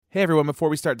Hey everyone, before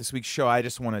we start this week's show, I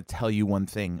just want to tell you one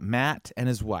thing. Matt and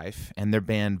his wife and their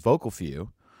band Vocal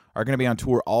Few are going to be on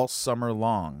tour all summer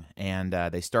long, and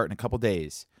they start in a couple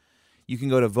days. You can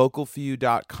go to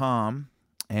vocalfew.com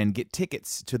and get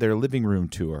tickets to their living room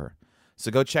tour.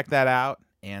 So go check that out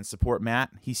and support Matt.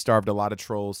 He starved a lot of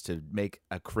trolls to make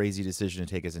a crazy decision to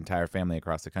take his entire family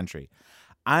across the country.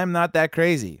 I'm not that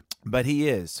crazy, but he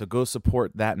is. So go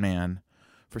support that man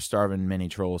for starving many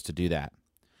trolls to do that.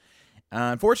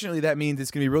 Unfortunately, that means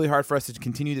it's going to be really hard for us to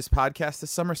continue this podcast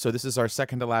this summer, so this is our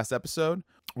second to last episode.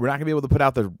 We're not going to be able to put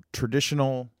out the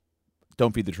traditional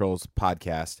Don't Feed the Trolls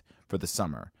podcast for the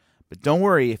summer. But don't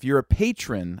worry, if you're a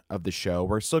patron of the show,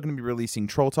 we're still going to be releasing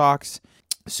Troll Talks.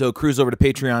 So cruise over to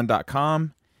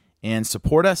patreon.com and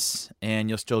support us, and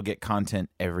you'll still get content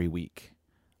every week.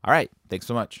 All right, thanks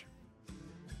so much.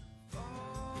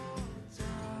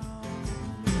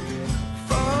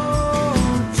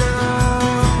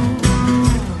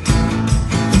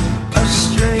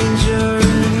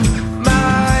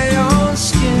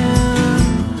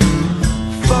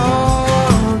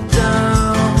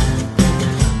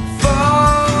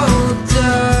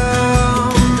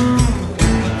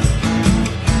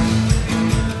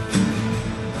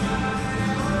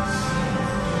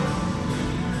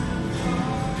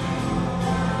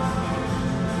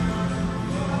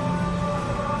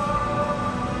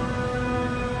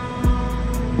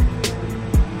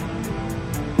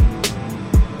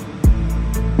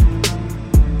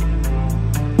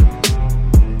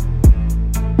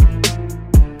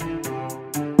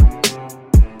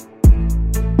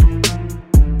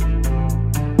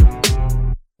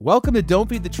 Welcome to Don't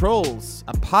Feed the Trolls,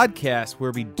 a podcast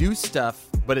where we do stuff,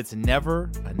 but it's never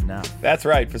enough. That's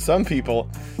right. For some people,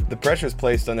 the pressures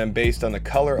placed on them based on the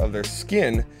color of their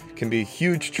skin can be a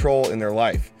huge troll in their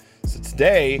life. So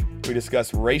today, we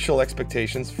discuss racial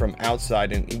expectations from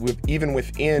outside and even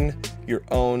within your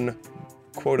own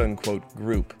quote-unquote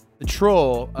group. The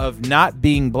troll of not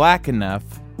being black enough,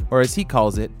 or as he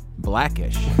calls it,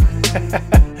 blackish.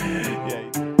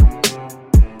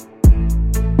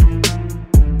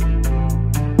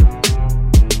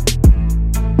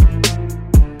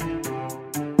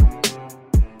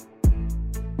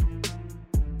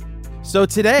 So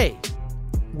today,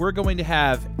 we're going to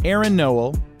have Aaron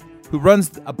Noel, who runs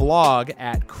a blog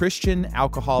at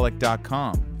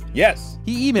christianalcoholic.com. Yes.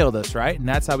 He emailed us, right? And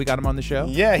that's how we got him on the show?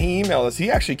 Yeah, he emailed us.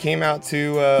 He actually came out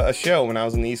to a show when I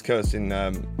was on the East Coast in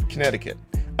Connecticut.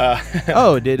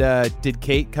 Did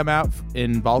Kate come out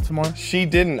in Baltimore? She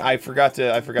didn't. I forgot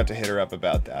to hit her up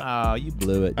about that. Oh, you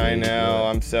blew it. Dude. I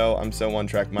know. I'm so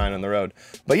one-track mind on the road.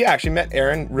 But yeah, actually met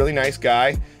Aaron, really nice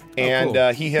guy. And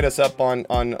cool. He hit us up on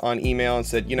email and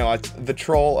said, it's the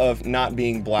troll of not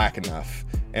being black enough.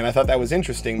 And I thought that was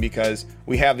interesting because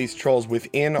we have these trolls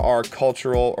within our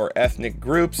cultural or ethnic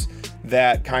groups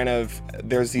that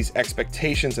there's these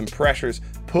expectations and pressures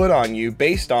put on you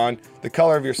based on the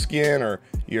color of your skin or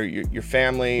your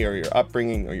family or your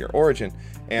upbringing or your origin.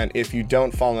 And if you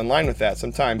don't fall in line with that,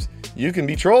 sometimes you can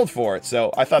be trolled for it.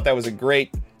 So I thought that was a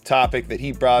great topic that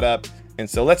he brought up. And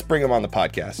so let's bring him on the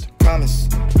podcast. Promise.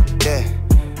 Yeah,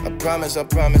 I promise, I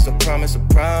promise, I promise, I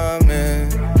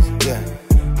promise. Yeah,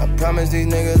 I promise these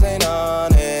niggas ain't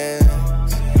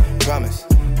honest. Promise,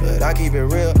 but I keep it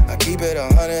real, I keep it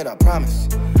 100, I promise.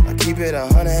 I keep it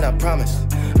 100, I promise.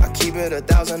 I keep it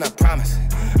 1,000, I promise.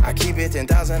 I keep it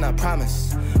 10,000, I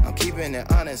promise. I'm keeping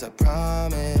it honest, I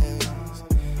promise.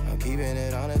 I'm keeping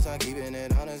it honest, I'm keeping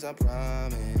it honest, I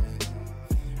promise.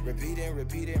 Repeat it,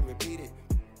 repeat it, repeat it.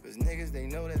 Niggas, they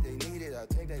know that they need it. I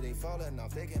think that they falling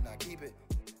off, they cannot keep it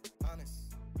honest.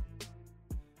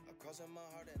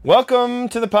 Welcome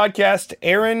to the podcast,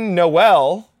 Aaron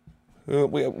Noel.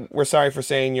 We're sorry for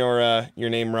saying your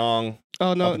name wrong.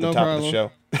 Oh, no, at the no top problem. Of the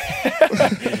show.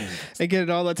 I get it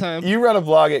all the time. You run a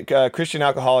blog at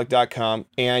christianalcoholic.com,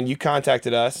 and you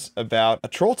contacted us about a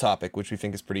troll topic, which we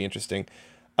think is pretty interesting.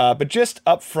 But just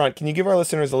up front, can you give our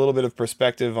listeners a little bit of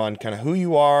perspective on kind of who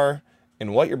you are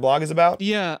and what your blog is about?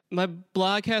 Yeah, my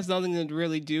blog has nothing to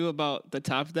really do about the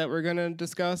topic that we're going to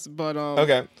discuss, but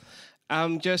okay.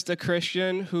 I'm just a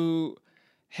Christian who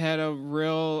had a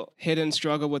real hidden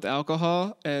struggle with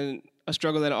alcohol and a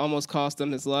struggle that almost cost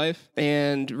him his life,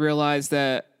 and realized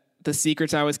that the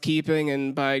secrets I was keeping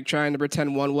and by trying to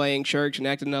pretend one way in church and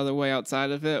act another way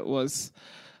outside of it was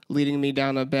leading me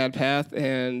down a bad path,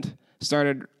 and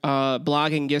started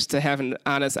blogging just to have an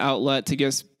honest outlet to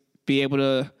just be able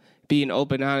to be an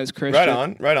open, honest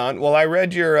Christian. Right on. Well, I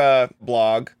read your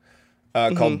blog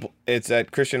called, it's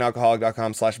at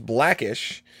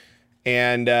christianalcoholic.com/blackish.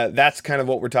 And that's kind of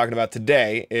what we're talking about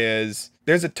today is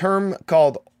there's a term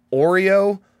called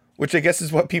Oreo, which I guess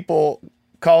is what people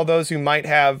call those who might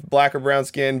have black or brown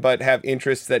skin but have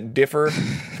interests that differ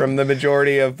from the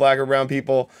majority of black or brown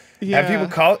people. Yeah.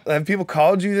 Have people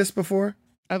called you this before?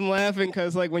 I'm laughing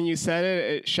because like when you said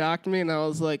it, it shocked me, and I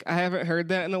was like, I haven't heard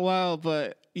that in a while.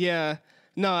 But yeah,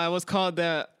 no, I was called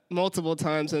that multiple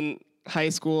times in high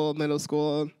school, middle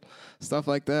school, and stuff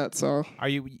like that. So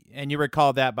you were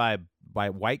called that by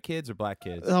white kids or black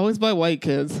kids? always by white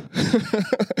kids.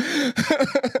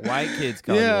 White kids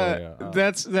call Yeah, you. Oh.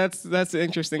 that's the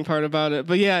interesting part about it.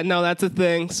 But yeah, no, that's a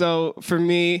thing. So for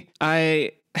me,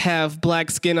 I have black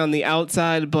skin on the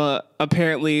outside, but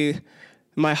apparently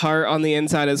my heart on the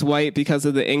inside is white because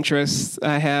of the interests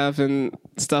I have and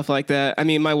stuff like that. I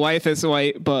mean, my wife is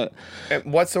white, but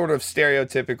And what sort of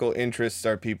stereotypical interests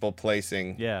are people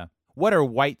placing? Yeah. What are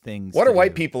white things? What to are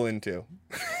white do? people into?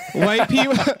 white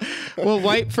people,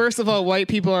 well, first of all, white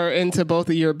people are into both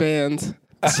of your bands.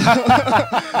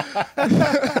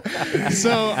 So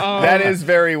That is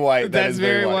very white. That's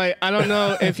very white. I don't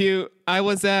know if I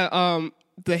was at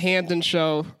the Hampton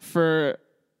show for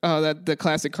that the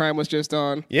Classic Crime was just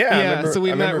on. Yeah, I remember- so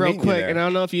we I met remember real meeting you quick, there. and I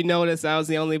don't know if you noticed, I was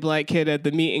the only black kid at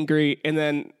the meet and greet, and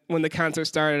then when the concert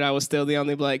started, I was still the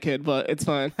only black kid, but it's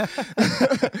fine.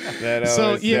 That So,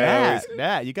 always, yeah. that always,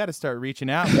 Matt, you got to start reaching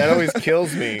out. that always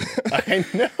kills me. I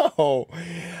know.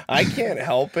 I can't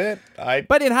help it.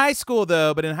 But in high school,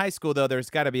 though, there's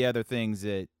got to be other things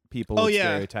that people Oh, would yeah.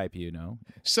 stereotype you know?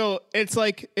 So it's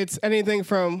like, it's anything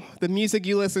from the music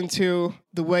you listen to,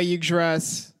 the way you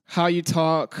dress, how you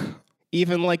talk,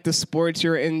 even like the sports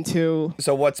you're into.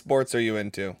 So what sports are you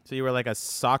into? So you were like a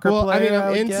soccer Well, I player, mean, I,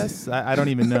 I'm would into- guess? I don't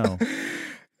even know.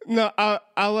 No,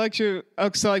 I'll let you.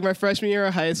 So like my freshman year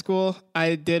of high school,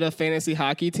 I did a fantasy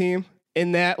hockey team.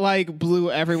 And that like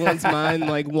blew everyone's mind.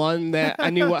 Like one, that I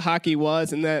knew what hockey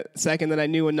was, and that second, that I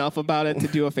knew enough about it to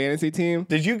do a fantasy team.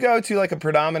 Did you go to like a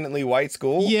predominantly white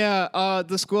school? Yeah,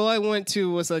 the school I went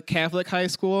to was a Catholic high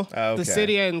school. Okay. The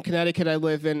city in Connecticut I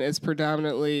live in is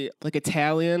predominantly like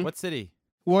Italian. What city?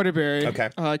 Waterbury,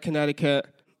 Okay. Connecticut.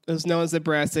 It was known as the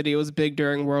Brass City. It was big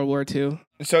during World War II.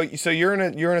 So you're in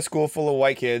a school full of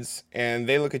white kids, and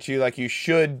they look at you like you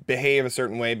should behave a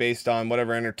certain way based on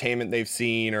whatever entertainment they've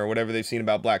seen or whatever they've seen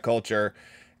about black culture,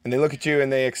 and they look at you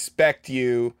and they expect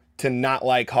you to not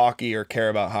like hockey or care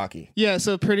about hockey. Yeah,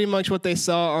 so pretty much what they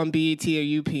saw on BET or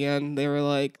UPN, they were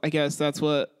like, I guess that's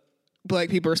what black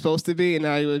people are supposed to be, and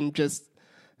I'm just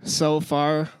so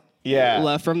far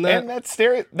left from that. And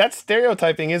that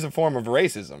stereotyping is a form of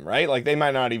racism, right? Like they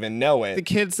might not even know The it.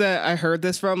 kids that I heard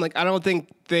this from, like, I don't think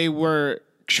they were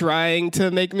trying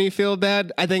to make me feel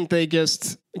bad. I think they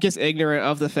just ignorant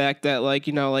of the fact that, like,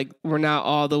 you know, like we're not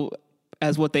all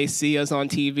as what they see us on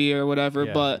TV or whatever.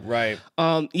 Yeah. But Right.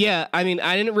 yeah, I mean,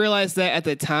 I didn't realize that at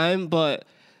the time, but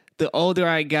the older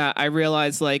I got, I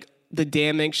realized like the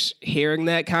damage hearing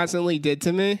that constantly did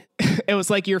to me. It was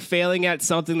like you're failing at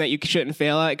something that you shouldn't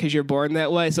fail at because you're born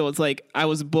that way. So it's like I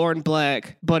was born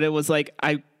black, but it was like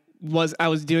I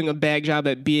was doing a bad job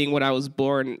at being what I was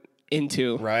born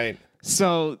into. Right.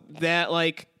 So that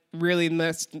like really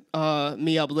messed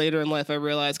me up later in life. I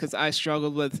realized because I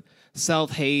struggled with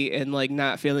self-hate and like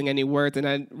not feeling any worth, and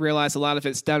I realized a lot of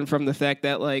it stemmed from the fact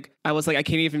that like I was like I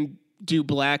can't even do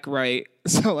black right.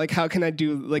 So like how can I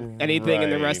do like anything in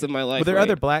the rest Right. of my life? Were there right?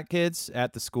 other black kids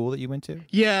at the school that you went to?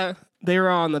 Yeah, they were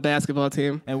all on the basketball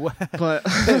team, And what? but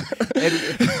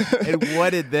and what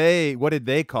did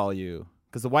they call you?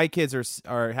 Because the white kids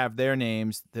are have their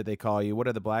names that they call you. What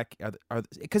are the black?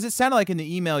 Because it sounded like in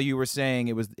the email you were saying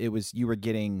it was you were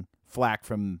getting flack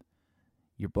from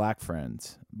your black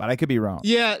friends, but I could be wrong.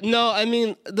 yeah, no, I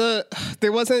mean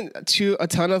there wasn't a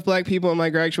ton of black people in my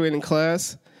graduating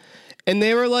class, and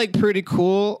they were like pretty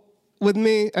cool with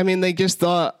me. I mean, they just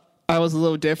thought I was a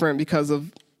little different because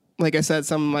of, like I said,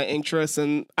 some of my interests,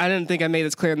 and I didn't think I made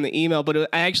this clear in the email, but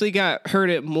I actually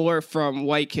heard it more from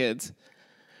white kids.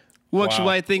 Which Wow.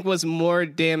 I think was more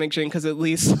damaging because at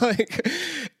least like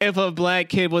if a black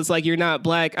kid was like, you're not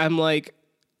black, I'm like,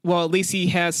 well, at least he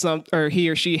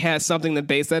or she has something to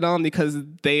base that on because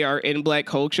they are in black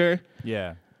culture.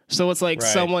 Yeah. So it's like Right.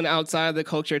 someone outside of the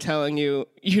culture telling you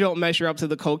you don't measure up to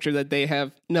the culture that they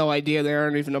have no idea they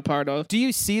aren't even a part of. Do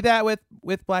you see that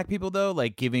with black people though,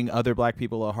 like giving other black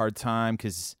people a hard time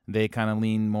because they kind of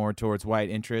lean more towards white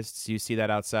interests? You see that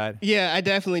outside? Yeah, I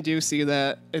definitely do see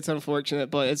that. It's unfortunate,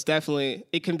 but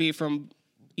it can be from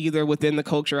either within the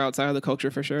culture, outside of the culture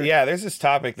for sure. Yeah, there's this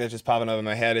topic that's just popping up in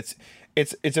my head.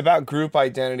 It's about group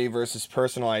identity versus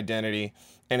personal identity,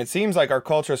 and it seems like our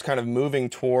culture is kind of moving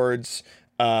towards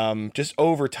just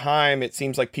over time. It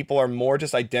seems like people are more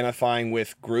just identifying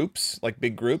with groups, like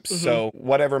big groups. So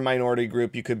whatever minority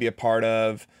group you could be a part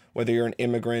of, whether you're an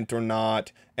immigrant or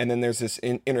not. And then there's this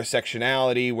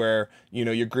intersectionality where, you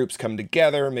know, your groups come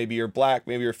together. Maybe you're black,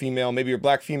 maybe you're female, maybe you're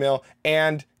black female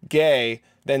and gay.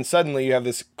 Then suddenly you have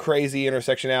this crazy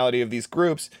intersectionality of these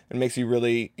groups and makes you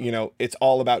really, you know, it's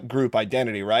all about group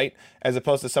identity, right? As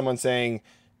opposed to someone saying,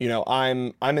 you know,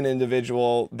 I'm an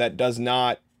individual that does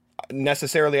not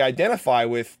necessarily identify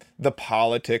with the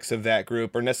politics of that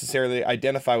group or necessarily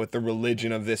identify with the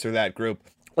religion of this or that group.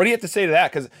 What do you have to say to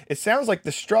that? Because it sounds like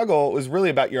the struggle was really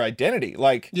about your identity.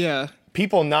 Like, Yeah.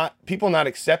 people not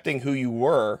accepting who you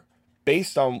were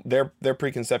based on their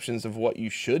preconceptions of what you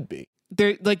should be.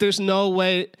 There's no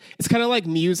way. It's kind of like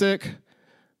music.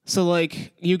 So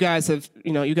like you guys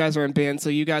are in bands, so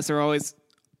you guys are always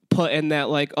put in that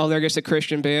like, oh, they're just a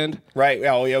Christian band. Right.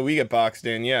 Oh yeah, we get boxed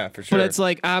in. Yeah, for sure. But it's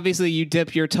like, obviously you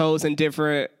dip your toes in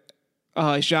different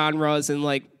genres and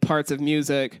like parts of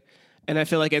music. And I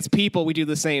feel like as people, we do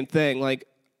the same thing. Like,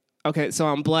 okay, so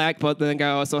I'm black, but then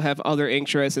I also have other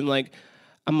interests, and like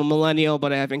I'm a millennial,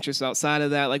 but I have interests outside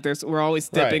of that. Like we're always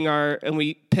dipping and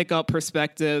we pick up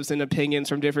perspectives and opinions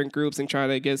from different groups and try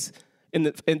to get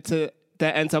into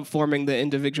that ends up forming the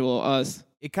individual us.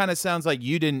 It kind of sounds like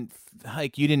you didn't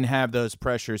have those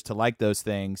pressures to like those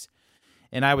things.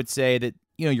 And I would say that,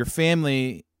 you know, your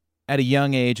family at a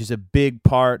young age is a big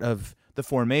part of the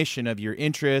formation of your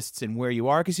interests and where you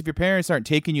are. Because if your parents aren't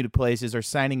taking you to places or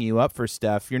signing you up for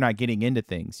stuff, you're not getting into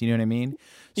things. You know what I mean?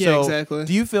 Yeah, exactly.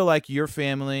 Do you feel like your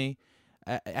family,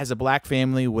 as a black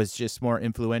family, was just more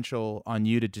influential on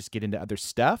you to just get into other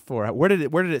stuff? Or where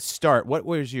did it start? What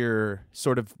was your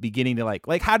sort of beginning to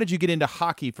like how did you get into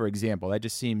hockey, for example? That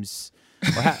just seems...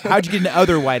 Or how'd you get into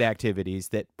other white activities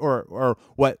or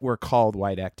what were called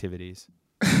white activities?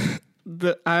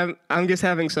 I'm just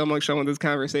having so much fun with this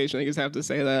conversation. I just have to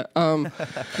say that.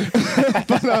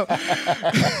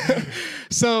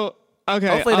 So okay.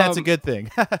 Hopefully that's a good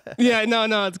thing. Yeah,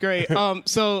 no, it's great.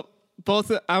 So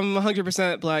I'm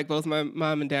 100% black. Both my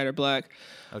mom and dad are black.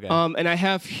 Okay. And I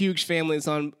have huge families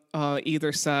on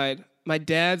either side. My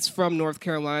dad's from North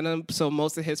Carolina, so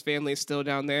most of his family is still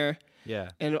down there. Yeah.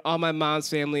 And all my mom's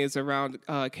family is around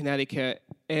Connecticut.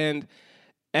 And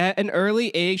at an early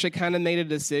age, I kind of made a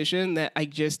decision that I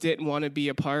just didn't want to be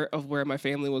a part of where my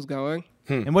family was going.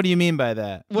 And what do you mean by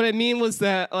that? What I mean was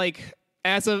that, like,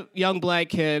 as a young black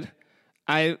kid,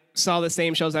 I saw the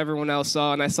same shows everyone else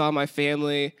saw, and I saw my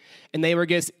family, and they were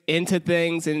just into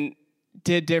things and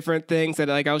did different things that,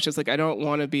 like, I was just like, I don't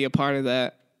want to be a part of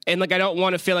that. And, like, I don't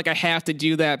want to feel like I have to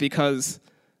do that because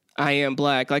I am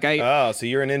black. Like Oh, so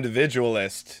you're an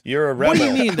individualist. You're a rebel. What do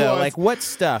you mean, though? Like, what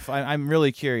stuff? I'm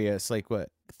really curious. Like, what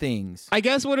things? I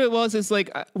guess what it was is,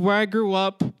 like, where I grew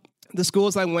up, the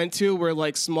schools I went to were,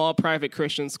 like, small private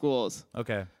Christian schools.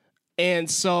 Okay. And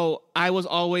so I was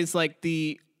always, like,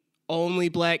 the only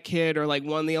black kid or, like,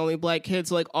 one of the only black kids.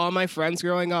 So, like, all my friends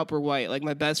growing up were white. Like,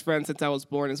 my best friend since I was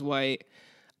born is white.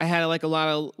 I had, like, a lot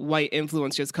of white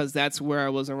influence just because that's where I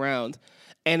was around.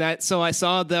 And so I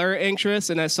saw their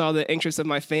interests and I saw the interests of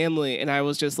my family. And I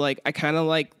was just like, I kind of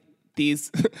like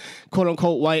these quote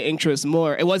unquote white interests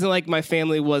more. It wasn't like my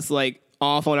family was like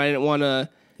awful and I didn't want to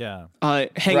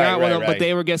hang out with them, but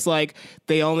they were just like,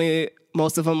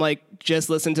 most of them like just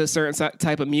listen to a certain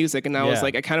type of music. And I was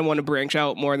like, I kind of want to branch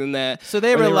out more than that. So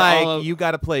they were like, you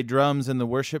got to play drums in the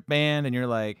worship band. And you're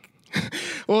like,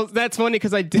 well, that's funny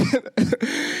because I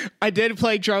did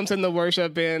play drums in the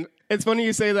worship band. It's funny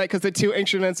you say that because the two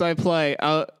instruments I play,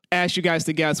 I'll ask you guys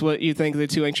to guess what you think the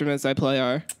two instruments I play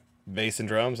are. Bass and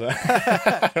drums?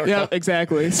 Yeah,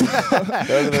 exactly. So,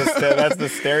 that's the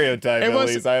stereotype, at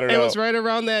least. I don't know. It was right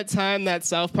around that time that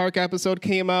South Park episode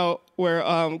came out where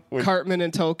Cartman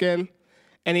and Token,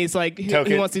 and he's like,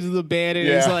 he wants to do the band, and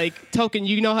he's like, Token,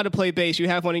 you know how to play bass. You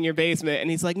have one in your basement. And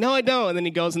he's like, no, I don't. And then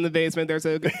he goes in the basement. There's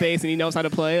a bass, and he knows how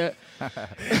to play it. Token,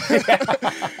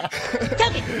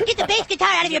 get the bass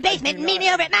guitar out of your basement and meet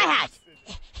me over at my house.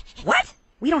 What?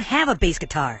 We don't have a bass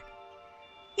guitar.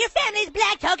 Your family's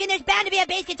black, Token. There's bound to be a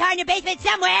bass guitar in your basement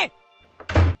somewhere.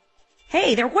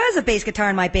 Hey, there was a bass guitar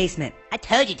in my basement. I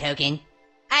told you, Token.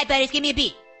 All right, buddies, give me a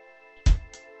beat.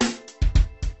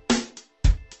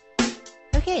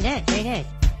 Okay, nice, very nice.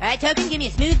 All right, Token, give me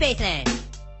a smooth bass line.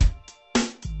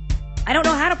 I don't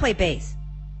know how to play bass.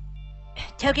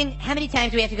 Token, how many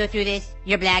times do we have to go through this?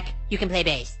 You're black, you can play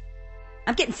bass.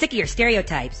 I'm getting sick of your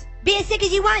stereotypes. Be as sick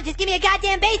as you want, just give me a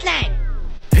goddamn bass line.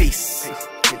 Peace.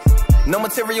 No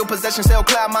material possessions shall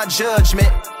cloud my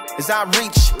judgment as I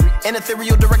reach in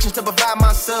ethereal directions to provide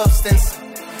my substance.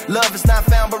 Love is not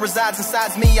found but resides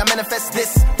inside me. I manifest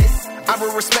this. I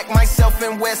will respect myself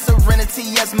and wear serenity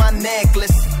as my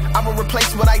necklace. I will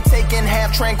replace what I take and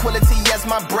have tranquility as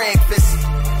my breakfast.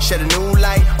 Shed a new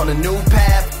light on a new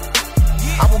path.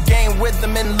 I will gain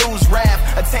wisdom and lose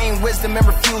wrath, attain wisdom and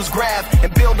refuse graft,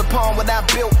 and build upon what I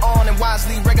built on and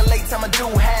wisely regulate time I do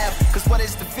have. Cause what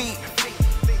is defeat?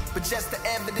 But just the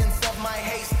evidence of my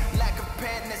haste, lack of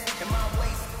preparedness in my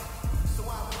waist. So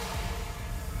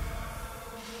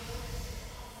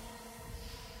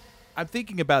I'm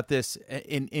thinking about this.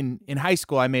 In high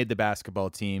school, I made the basketball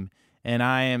team, and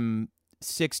I am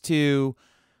 6'2",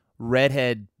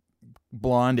 redhead,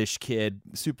 blondish kid,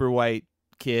 super white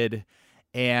kid,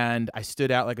 and I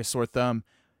stood out like a sore thumb.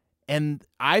 And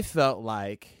I felt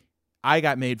like I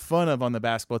got made fun of on the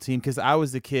basketball team because I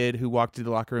was the kid who walked through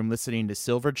the locker room listening to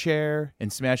Silverchair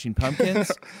and Smashing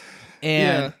Pumpkins.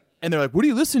 And they're like, "What are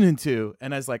you listening to?"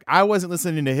 And I was like, "I wasn't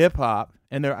listening to hip hop."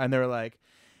 And they're like,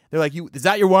 "Is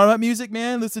that your warm-up music,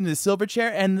 man? Listen to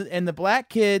Silverchair?" And the black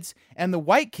kids and the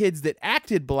white kids that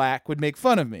acted black would make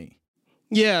fun of me.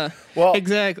 Yeah. Well,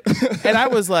 exactly. And I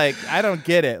was like, I don't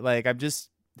get it. Like, I'm just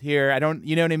here. I don't,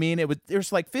 you know what I mean?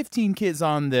 There's like 15 kids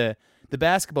on the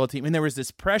basketball team, and there was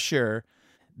this pressure.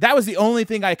 That was the only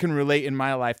thing I can relate in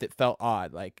my life that felt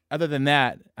odd. Like, other than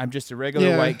that, I'm just a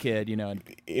regular white kid, you know.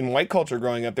 In white culture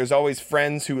growing up, there's always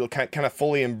friends who kind of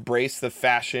fully embrace the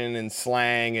fashion and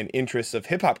slang and interests of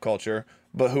hip hop culture,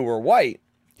 but who were white.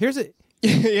 Here's a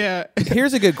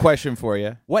good question for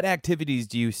you. What activities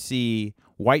do you see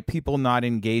white people not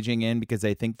engaging in because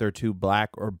they think they're too black,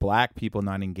 or black people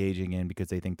not engaging in because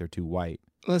they think they're too white?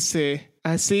 Let's see.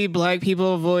 I see black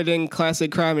people avoiding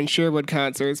Classic Crime and Sherwood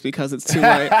concerts because it's too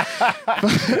white.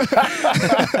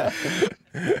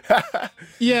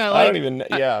 Yeah, like, I don't even.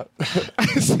 Yeah,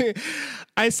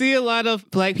 I see a lot of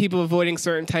black people avoiding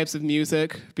certain types of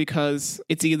music because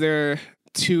it's either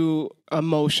too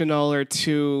emotional or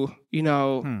too,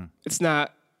 it's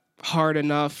not hard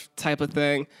enough type of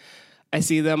thing. I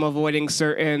see them avoiding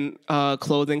certain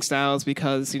clothing styles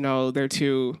because, they're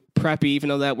too preppy, even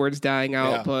though that word's dying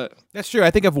out. Yeah. But that's true.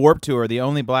 I think of Warped Tour. The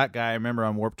only black guy I remember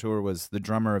on Warped Tour was the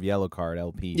drummer of Yellowcard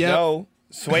LP. Yeah. No,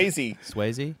 Swayze.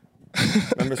 Swayze?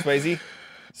 Remember Swayze?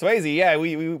 Swayze, yeah,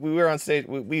 we were on stage.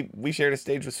 We shared a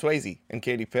stage with Swayze and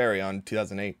Katy Perry on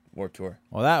 2008 Warped Tour.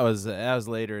 Well, that was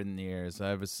later in the years.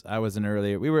 I wasn't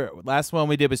earlier. Last one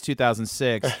we did was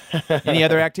 2006. Any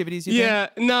other activities you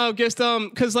think? No, just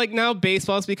because like now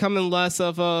baseball's becoming less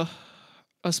of a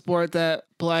sport that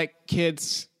black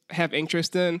kids have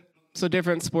interest in. So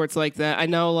different sports like that. I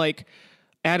know like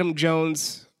Adam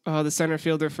Jones, the center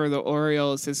fielder for the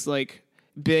Orioles, is like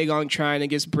big on trying to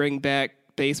just bring back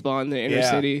baseball in the inner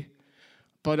city.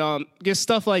 But just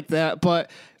stuff like that.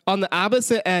 But on the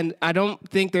opposite end, I don't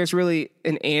think there's really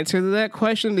an answer to that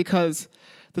question, because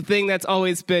the thing that's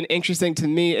always been interesting to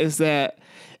me is that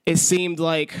it seemed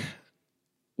like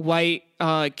white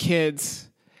kids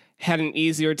had an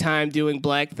easier time doing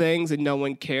black things and no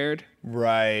one cared.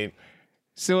 Right.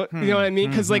 So, you know what I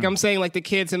mean? Because like I'm saying, like the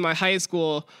kids in my high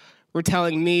school were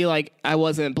telling me like I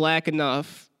wasn't black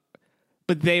enough,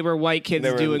 but they were white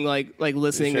kids doing like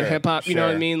listening to hip hop. You know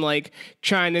what I mean? Like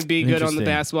trying to be good on the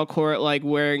basketball court, like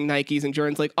wearing Nikes and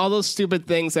Jordans, like all those stupid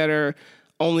things that are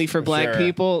only for black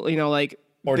people. Like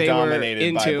or they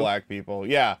dominated were by black people.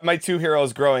 Yeah, my two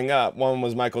heroes growing up, one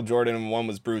was Michael Jordan and one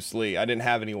was Bruce Lee. I didn't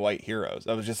have any white heroes.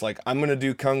 I was just like, I'm gonna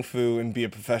do kung fu and be a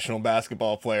professional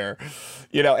basketball player,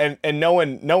 and no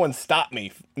one stopped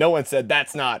me. No one said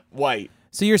that's not white.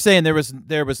 So you're saying there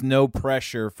was no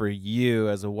pressure for you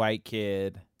as a white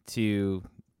kid to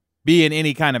be in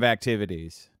any kind of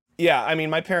activities? Yeah, I mean,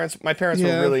 my parents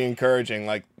were really encouraging.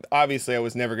 Like, obviously, I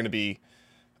was never going to be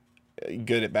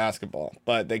good at basketball,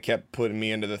 but they kept putting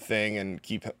me into the thing and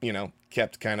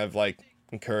kept kind of like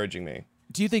encouraging me.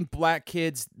 Do you think black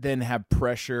kids then have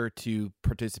pressure to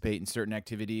participate in certain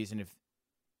activities,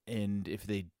 and if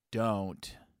they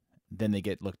don't, then they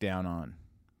get looked down on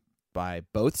by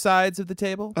both sides of the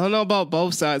table? I don't know about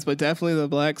both sides, but definitely the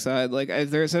black side. Like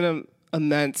there's an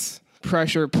immense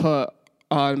pressure put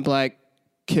on black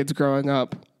kids growing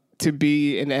up to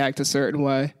be and act a certain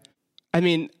way. I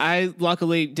mean, I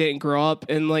luckily didn't grow up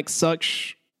in like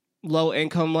such low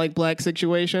income like black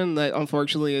situation that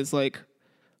unfortunately is like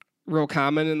real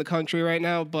common in the country right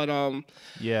now. But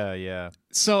yeah.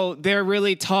 So they're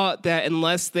really taught that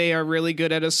unless they are really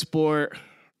good at a sport,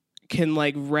 can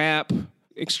like rap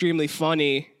extremely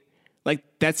funny, like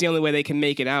that's the only way they can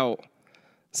make it out.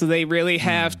 So they really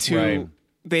have to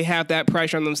they have that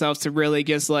pressure on themselves to really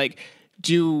just like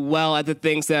do well at the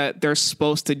things that they're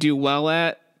supposed to do well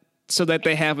at, so that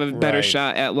they have a better Right.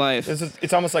 shot at life.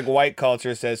 It's almost like white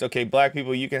culture says, okay, black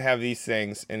people, you can have these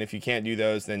things, and if you can't do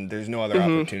those, then there's no other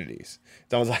opportunities.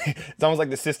 It's almost like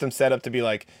the system set up to be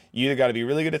like, you either got to be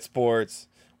really good at sports,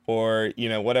 or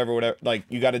whatever. Like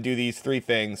you got to do these 3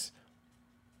 things,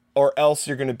 or else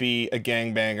you're going to be a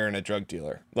gangbanger and a drug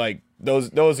dealer. Like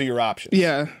those are your options.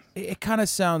 Yeah. It kind of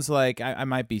sounds like I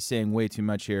might be saying way too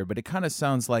much here, but it kind of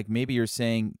sounds like maybe you're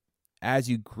saying as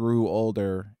you grew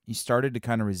older, you started to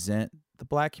kind of resent the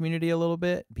black community a little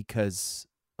bit because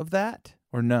of that,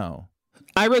 or no?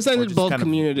 I Or resented just both kind of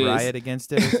communities. riot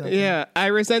against it or something? Yeah, I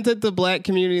resented the black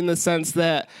community in the sense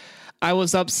that I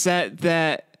was upset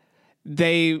that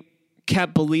they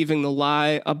kept believing the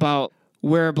lie about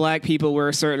where black people were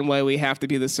a certain way, we have to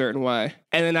be the certain way.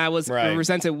 And then I was Right.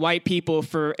 resented white people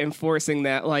for enforcing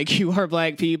that. Like, you are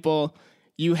black people,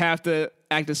 you have to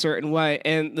act a certain way.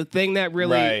 And the thing that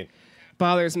really Right.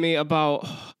 bothers me about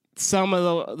some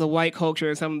of the white culture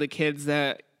and some of the kids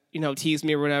that, teased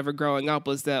me or whatever growing up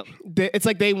was that it's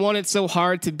like they wanted so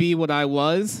hard to be what I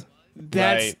was.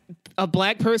 That's Right. a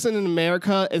black person in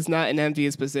America is not an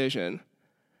envious position.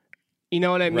 You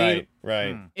know what I mean?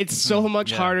 Right. It's so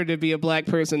much harder to be a black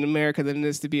person in America than it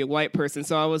is to be a white person.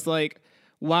 So I was like,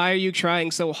 why are you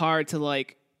trying so hard to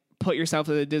like put yourself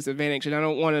at a disadvantage? And I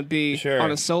don't want to be Sure.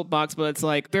 on a soapbox, but it's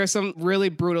like there's some really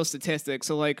brutal statistics.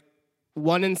 So like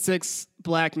 1 in 6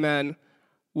 black men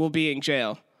will be in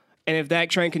jail. And if that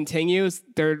trend continues,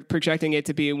 they're projecting it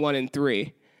to be 1 in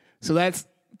 3. So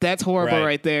that's horrible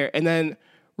right there. And then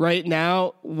right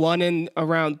now, 1 in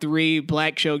around 3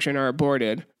 black children are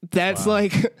aborted. That's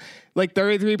like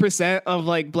 33% of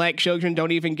like black children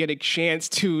don't even get a chance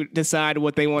to decide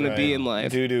what they want to be in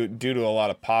life. Due to a lot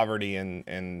of poverty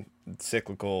and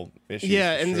cyclical issues.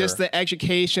 Yeah, for and sure. just the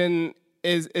education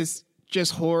is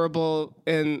just horrible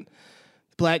in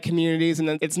black communities, and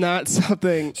it's not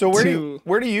something. So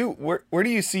where do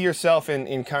you see yourself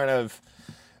in kind of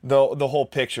the whole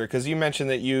picture? Because you mentioned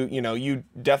that you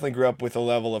definitely grew up with a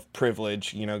level of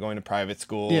privilege, going to private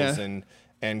schools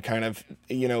and kind of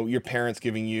your parents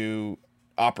giving you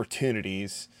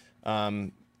opportunities,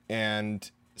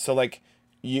 and so like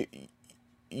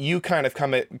you kind of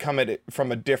come at it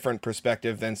from a different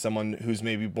perspective than someone who's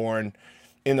maybe born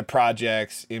in the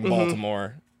projects in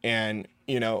Baltimore and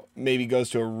maybe goes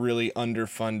to a really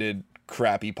underfunded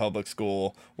crappy public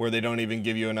school where they don't even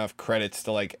give you enough credits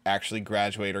to like actually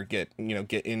graduate or get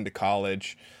into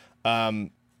college.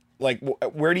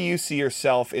 Where do you see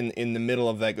yourself in the middle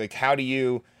of that? Like how do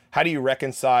you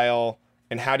reconcile,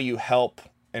 and how do you help,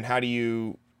 and how do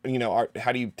you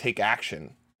how do you take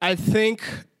action? I think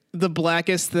the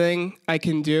blackest thing I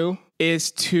can do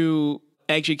is to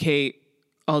educate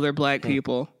other black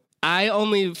people. I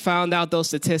only found out those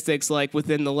statistics like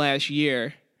within the last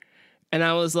year. And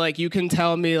I was like, you can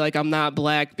tell me like I'm not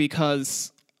black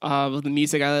because of the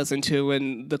music I listen to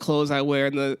and the clothes I wear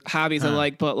and the hobbies I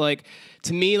like. But like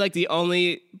to me, like the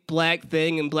only black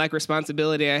thing and black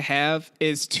responsibility I have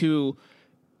is to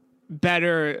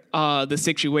better the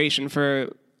situation for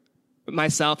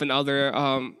myself and other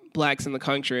blacks in the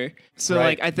country. So Right.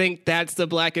 like I think that's the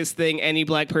blackest thing any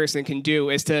black person can do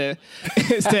is to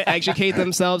educate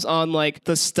themselves on like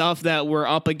the stuff that we're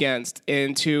up against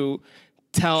and to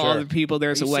tell Sure. other people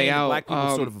there's Are a you way saying that out. black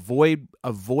people sort of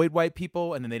avoid white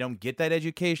people, and then they don't get that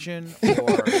education?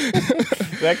 Or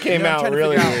That came I'm out trying to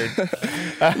really figure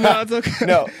weird. No, it's okay.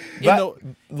 No,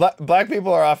 In black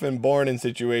people are often born in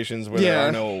situations where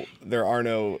Yeah. there are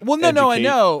no. Well, no, I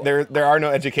know. There are no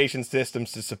education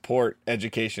systems to support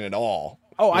education at all.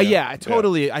 Oh, you know?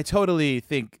 I totally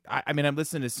think. I mean, I'm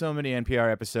listening to so many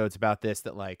NPR episodes about this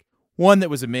that like one that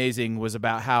was amazing was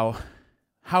about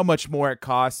how much more it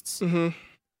costs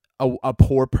a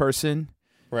poor person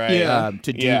Right. Yeah.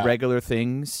 to do Yeah. regular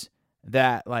things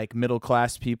that like middle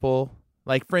class people.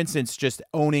 Like for instance, just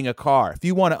owning a car. If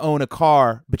you want to own a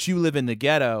car, but you live in the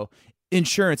ghetto,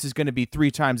 insurance is going to be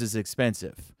 3 times as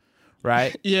expensive,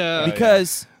 right? Yeah.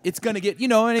 Because it's going to get, you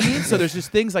know what I mean? So there's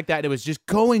just things like that. And it was just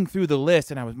going through the list,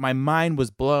 and my mind was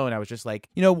blown. I was just like,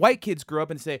 white kids grow up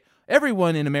and say,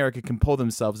 everyone in America can pull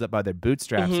themselves up by their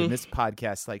bootstraps. And this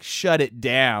podcast, like, shut it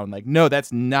down. Like, no,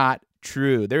 that's not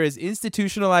true. There is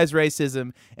institutionalized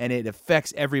racism, and it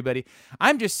affects everybody.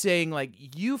 I'm just saying, like,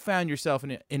 you found yourself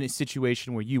in a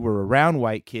situation where you were around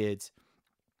white kids,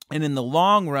 and in the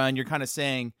long run, you're kind of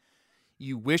saying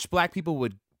you wish black people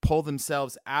would pull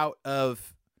themselves out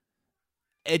of,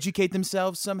 educate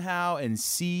themselves somehow and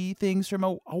see things from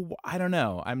I don't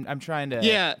know. I'm trying to.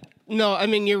 Yeah. No, I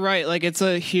mean, you're right. Like, it's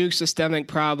a huge systemic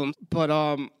problem. But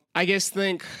I just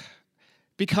think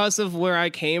because of where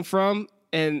I came from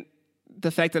and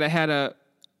the fact that I had a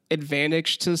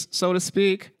advantaged, to so to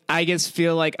speak. I just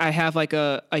feel like I have like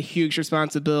a huge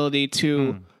responsibility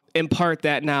to impart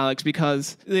that knowledge,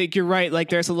 because like you're right, like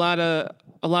there's a lot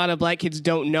of black kids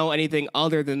don't know anything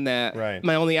other than that. Right.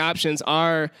 My only options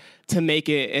are to make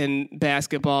it in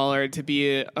basketball or to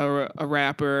be a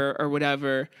rapper or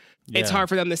whatever. It's hard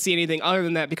for them to see anything other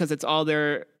than that because it's all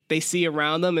they see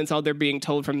around them and it's all they're being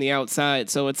told from the outside.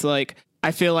 So it's like,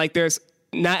 I feel like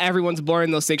not everyone's born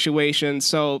in those situations.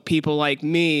 So people like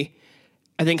me,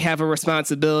 I think, have a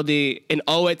responsibility and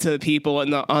owe it to the people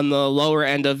on the lower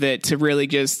end of it to really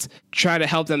just try to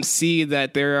help them see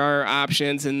that there are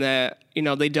options and that, you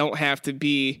know, they don't have to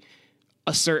be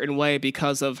a certain way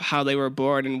because of how they were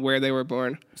born and where they were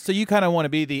born. So you kind of want to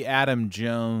be the Adam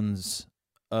Jones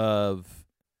of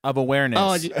awareness.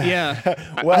 Oh yeah.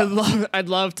 Well, I'd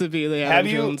love to be the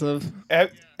Adam Jones of.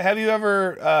 Have you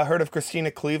ever heard of Christina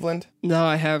Cleveland? No,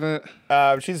 I haven't.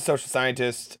 She's a social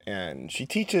scientist and she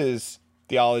teaches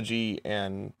theology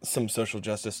and some social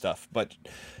justice stuff. But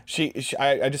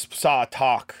I just saw a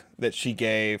talk that she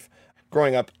gave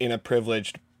growing up in a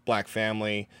privileged black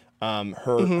family.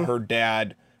 Her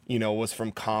dad, you know, was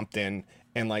from Compton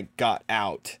and like got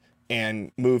out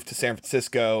and moved to San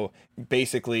Francisco,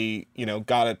 basically, you know,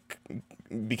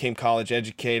 became college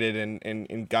educated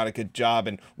and got a good job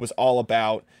and was all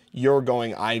about you're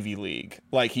going Ivy League.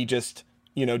 Like he just,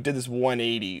 you know, did this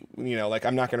 180, you know, like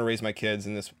I'm not going to raise my kids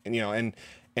in this, you know,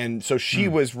 and so she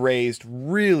was raised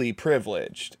really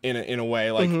privileged in a way,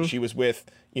 like she was with,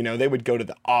 you know, they would go to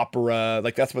the opera,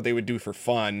 like that's what they would do for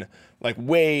fun, like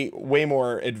way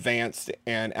more advanced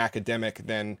and academic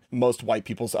than most white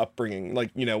people's upbringing,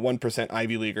 like, you know, 1%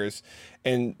 Ivy Leaguers.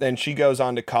 And then she goes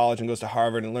on to college and goes to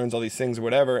Harvard and learns all these things or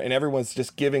whatever, and everyone's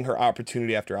just giving her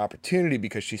opportunity after opportunity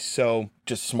because she's so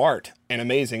just smart and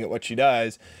amazing at what she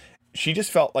does. She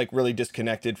just felt like really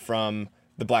disconnected from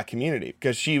the black community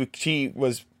because she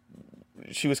was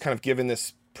kind of given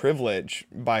this privilege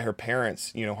by her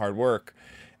parents, you know, hard work.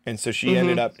 And so she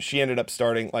ended up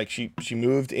starting, like she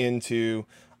moved into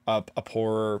a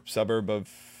poorer suburb of,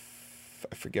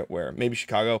 I forget where, maybe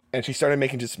Chicago. And she started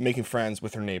making friends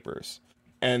with her neighbors.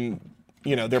 And,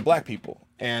 you know, they're black people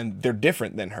and they're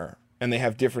different than her and they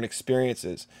have different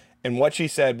experiences. And what she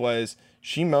said was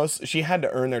she had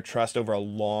to earn their trust over a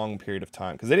long period of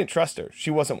time because they didn't trust her. She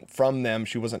wasn't from them.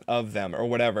 She wasn't of them or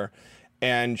whatever.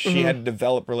 And she had to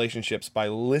develop relationships by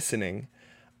listening.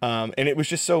 And it was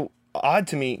just so odd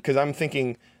to me because I'm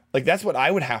thinking, like, that's what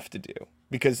I would have to do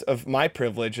because of my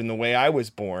privilege and the way I was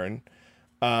born.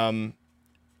 I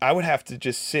would have to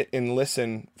just sit and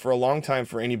listen for a long time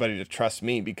for anybody to trust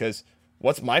me because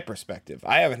what's my perspective?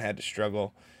 I haven't had to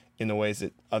struggle in the ways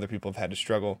that other people have had to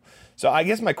struggle. So I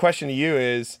guess my question to you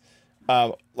is,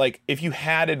 like, if you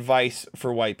had advice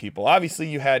for white people, obviously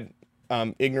you had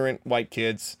ignorant white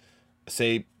kids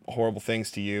say horrible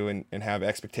things to you and have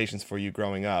expectations for you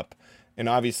growing up. And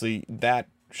obviously that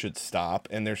should stop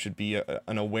and there should be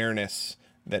an awareness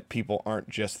that people aren't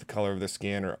just the color of their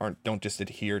skin or don't just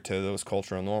adhere to those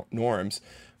cultural norms.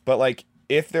 But like,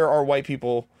 if there are white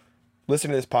people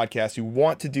listening to this podcast who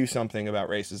want to do something about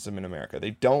racism in America,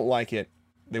 they don't like it,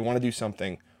 they want to do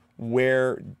something,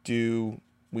 where do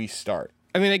we start?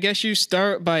 I mean, I guess you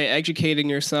start by educating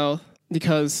yourself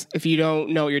because if you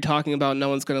don't know what you're talking about, no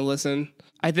one's going to listen.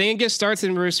 I think it just starts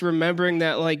in just remembering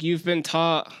that, like, you've been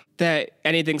taught that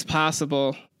anything's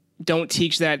possible. Don't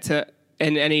teach that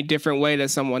in any different way to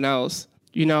someone else.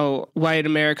 You know, white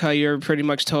America, you're pretty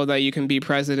much told that you can be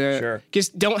president. Sure.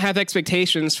 Just don't have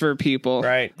expectations for people.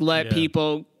 Right. Let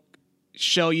people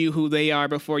show you who they are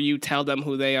before you tell them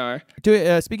who they are.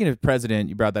 Speaking of president,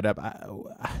 you brought that up.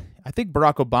 I think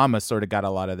Barack Obama sort of got a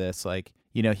lot of this. Like,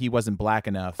 you know, he wasn't black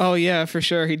enough. Oh, yeah, for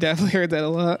sure. He definitely heard that a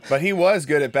lot. But he was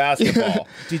good at basketball.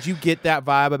 Did you get that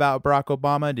vibe about Barack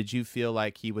Obama? Did you feel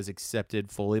like he was accepted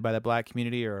fully by the black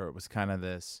community, or it was kind of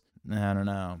this, I don't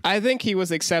know? I think he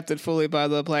was accepted fully by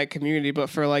the black community, but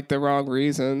for like the wrong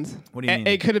reasons. What do you mean?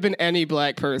 It could have been any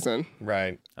black person.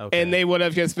 Right. Okay. And they would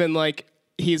have just been like,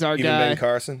 he's our Even guy. Ben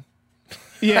Carson?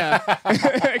 Yeah.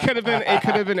 It could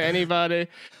have been anybody.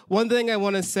 One thing I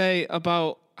want to say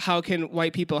about how can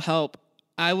white people help,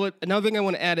 another thing I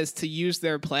want to add is to use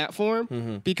their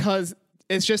platform because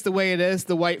it's just the way it is.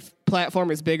 The white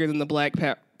platform is bigger than the black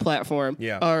platform.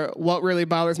 Yeah. Or what really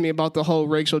bothers me about the whole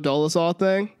Rachel Dolezal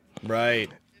thing. Right.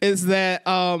 Is that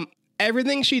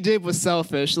everything she did was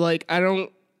selfish. Like,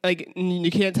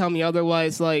 you can't tell me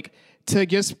otherwise. Like, to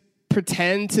just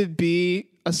pretend to be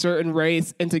a certain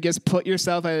race and to just put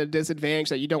yourself at a disadvantage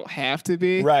that you don't have to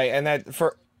be. Right. And that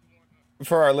for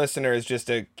our listeners, just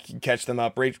to catch them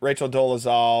up, Rachel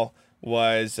Dolezal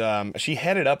was she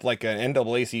headed up like an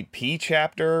NAACP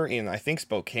chapter in, I think,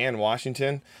 Spokane,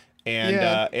 Washington,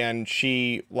 and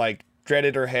she like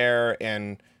dreaded her hair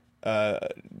and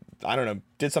I don't know,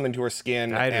 did something to her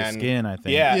skin. Dyed her skin, I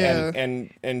think. Yeah.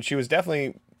 And she was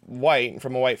definitely white,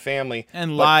 from a white family,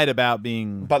 and lied about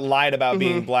being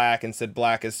being black, and said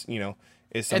black is, you know,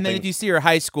 is something. And then if you see her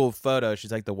high school photo,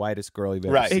 she's like the whitest girl you've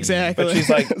ever seen. Exactly. But she's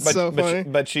like, So funny.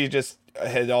 but she just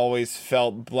had always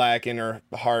felt black in her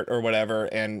heart or whatever,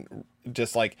 and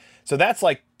just like, so that's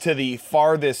like to the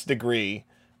farthest degree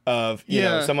of, you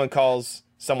know, someone calls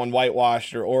someone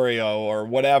whitewashed or Oreo or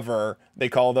whatever, they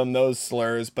call them those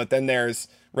slurs. But then there's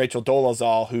Rachel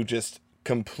Dolezal, who just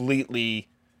completely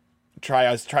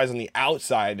tries on the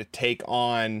outside to take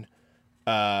on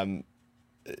the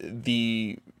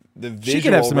visual. She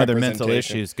could have some other mental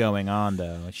representation. issues going on,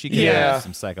 though. She could have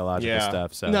some psychological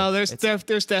stuff. So no, there's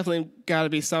definitely got to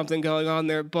be something going on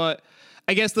there. But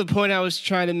I guess the point I was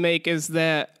trying to make is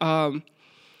that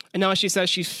I know she says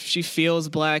she feels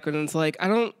black, and it's like, I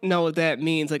don't know what that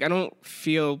means. Like, I don't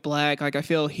feel black. Like, I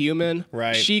feel human.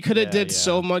 Right. She could have did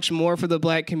so much more for the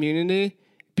black community,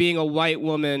 being a white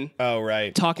woman. Oh,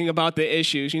 right. Talking about the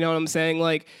issues. You know what I'm saying?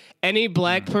 Like, any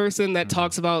black person that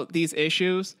talks about these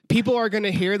issues, people are going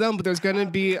to hear them, but there's going to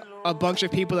be a bunch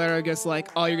of people that are just like,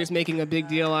 oh, you're just making a big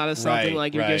deal out of something. Right,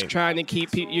 like, you're just trying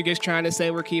to you're just trying to say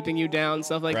we're keeping you down,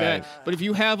 stuff like that. But if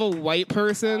you have a white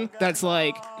person that's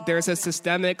like, there's a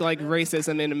systemic like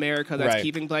racism in America that's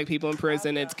keeping black people in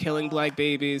prison, it's killing black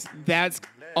babies, that's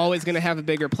always going to have a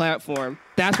bigger platform.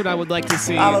 That's what I would like to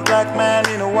see. I'm a black man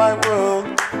in a white world.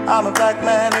 I'm a black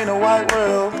man in a white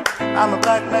world. I'm a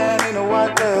black man in a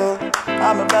white world.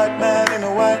 I'm a black man in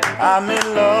a white. I'm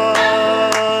in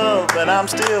love, but I'm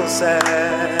still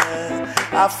sad.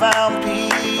 I found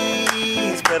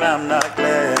peace, but I'm not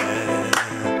glad.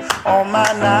 On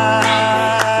my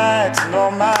nights and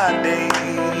on my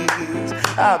days,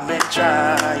 I've been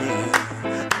trying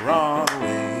the wrong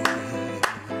way.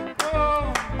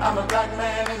 I'm a black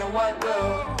man in a white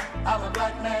world. I'm a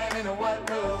black man in a white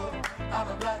world. I'm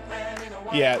a black man in a white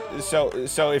world. Yeah,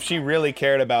 so if she really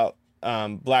cared about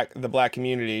the black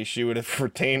community, she would have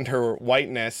retained her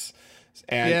whiteness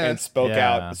and spoke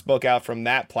out from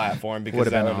that platform, because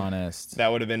would have been honest.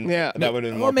 That would have been that would have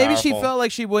been more well, maybe she powerful. felt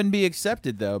like she wouldn't be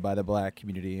accepted though by the black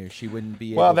community, or she wouldn't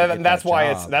be. Well, able to get that's that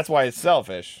why job. that's why it's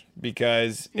selfish,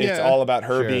 because it's all about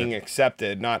her being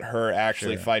accepted, not her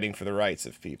actually fighting for the rights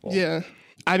of people. Yeah.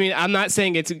 I mean, I'm not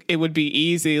saying it would be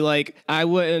easy. Like, I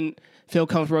wouldn't feel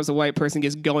comfortable as a white person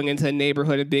just going into a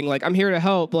neighborhood and being like, I'm here to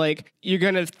help. Like, you're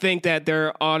going to think that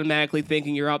they're automatically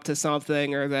thinking you're up to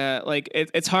something, or that, like,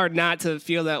 it's hard not to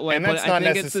feel that way. And that's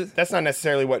that's not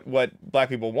necessarily what black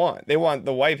people want. They want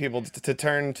the white people to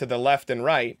turn to the left and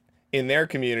right in their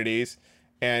communities,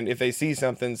 and if they see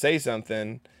something, say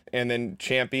something, and then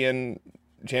champion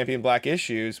black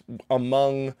issues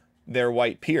among their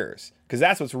white peers, because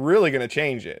that's what's really going to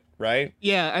change it, right?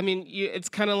 Yeah, I mean, it's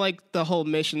kind of like the whole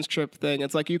missions trip thing.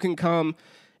 It's like you can come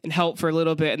and help for a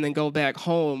little bit and then go back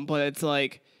home, but it's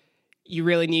like you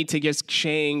really need to just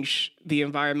change the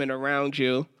environment around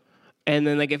you. And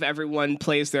then, like, if everyone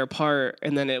plays their part,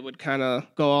 and then it would kind of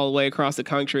go all the way across the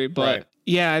country. But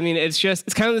yeah, I mean, it's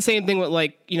kind of the same thing with,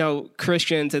 like, you know,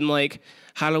 Christians, and like,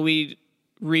 how do we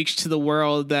reach to the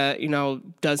world that, you know,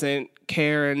 doesn't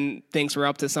care and thinks we're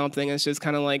up to something? It's just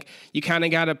kind of like, you kind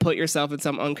of got to put yourself in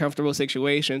some uncomfortable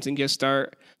situations and just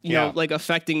start, you know, like,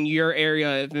 affecting your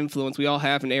area of influence. We all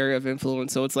have an area of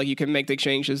influence, so it's like you can make the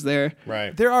changes there.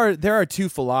 Right. There are two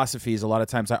philosophies. A lot of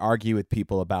times I argue with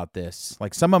people about this.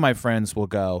 Like, some of my friends will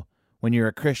go, when you're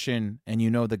a Christian and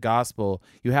you know the gospel,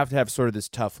 you have to have sort of this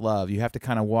tough love. You have to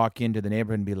kind of walk into the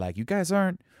neighborhood and be like, you guys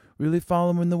aren't really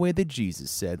following the way that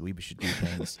Jesus said we should do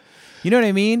things. You know what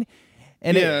I mean?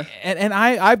 And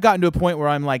I've gotten to a point where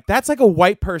I'm like, that's like a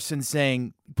white person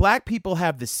saying black people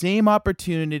have the same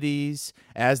opportunities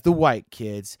as the white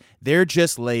kids. They're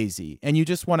just lazy. And you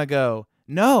just want to go,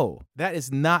 no, that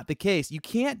is not the case. You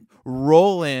can't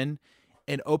roll in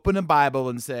and open a Bible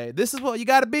and say, this is what you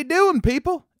got to be doing,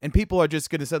 people. And people are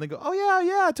just going to suddenly go, oh,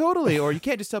 yeah, totally. Or you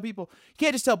can't just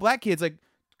tell black kids, like,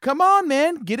 come on,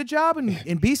 man, get a job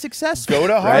and be successful. Go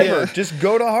to Harvard. Right? Just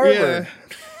go to Harvard. Yeah.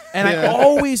 And I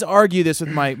always argue this with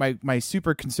my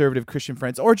super conservative Christian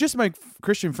friends, or just my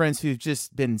Christian friends who've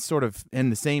just been sort of in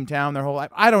the same town their whole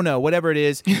life. I don't know, whatever it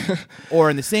is, or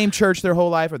in the same church their whole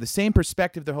life, or the same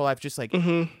perspective their whole life. Just like,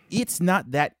 it's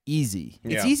not that easy.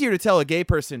 It's easier to tell a gay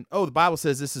person, oh, the Bible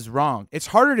says this is wrong. It's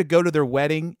harder to go to their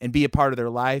wedding and be a part of their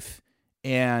life.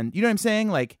 And you know what I'm saying?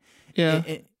 Like,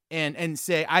 and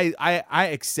say, I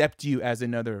accept you as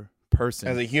another person,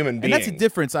 as a human being. And that's the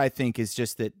difference, I think, is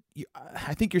just that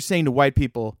I think you're saying to white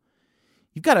people,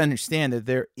 you've got to understand that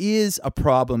there is a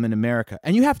problem in America,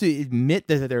 and you have to admit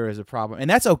that there is a problem, and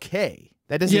that's okay.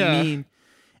 That doesn't mean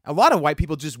a lot of white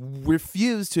people just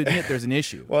refuse to admit there's an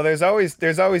issue. Well, there's always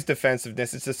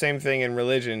defensiveness. It's the same thing in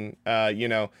religion.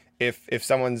 If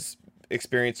someone's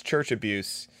experienced church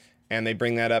abuse and they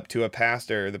bring that up to a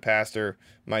pastor, the pastor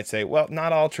might say, well,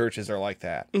 not all churches are like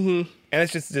that. And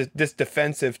it's just this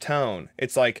defensive tone.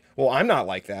 It's like, well, I'm not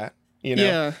like that,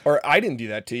 or I didn't do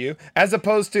that to you, as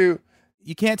opposed to,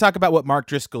 you can't talk about what Mark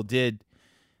Driscoll did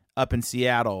up in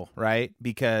Seattle, right?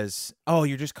 Because,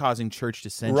 you're just causing church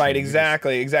dissension. Right,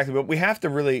 exactly. But we have to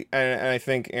really, and I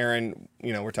think, Aaron,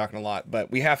 we're talking a lot, but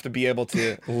we have to be able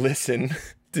to listen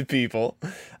to people.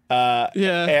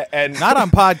 And not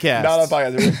on podcasts. Not on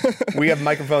podcasts. We have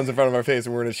microphones in front of our face,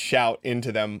 and we're going to shout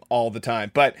into them all the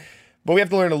time. But we have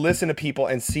to learn to listen to people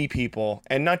and see people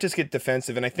and not just get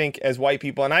defensive. And I think as white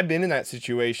people, and I've been in that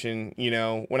situation,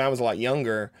 when I was a lot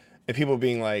younger, and people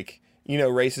being like,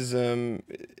 racism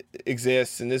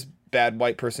exists and this bad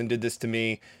white person did this to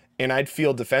me. And I'd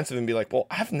feel defensive and be like, well,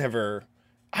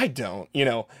 I don't,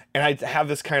 and I'd have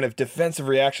this kind of defensive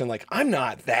reaction. Like, I'm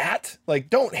not that, like,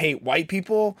 don't hate white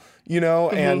people,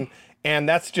 and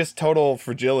that's just total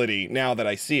fragility now that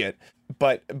I see it.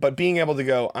 But being able to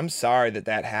go, I'm sorry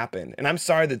that happened. And I'm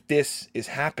sorry that this is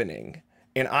happening.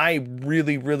 And I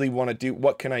really, really want to do,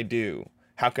 what can I do?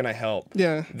 How can I help?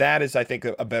 Yeah. That is, I think,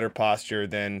 a better posture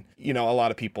than, a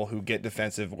lot of people who get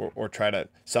defensive or try to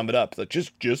sum it up. Like,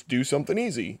 just do something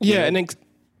easy. Yeah, and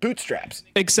bootstraps.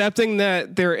 Accepting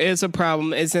that there is a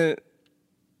problem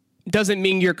doesn't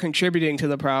mean you're contributing to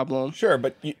the problem. Sure,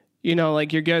 but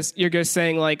like you're just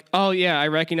saying like, oh yeah, I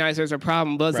recognize there's a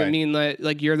problem, doesn't mean that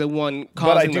like you're the one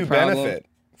causing the problem. But I do benefit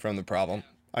from the problem.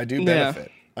 I do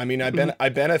benefit. Yeah. I mean, I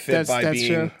benefit by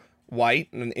being true. White,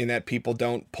 in that people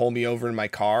don't pull me over in my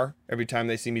car every time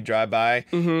they see me drive by,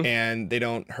 and they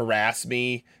don't harass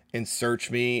me and search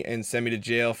me and send me to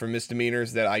jail for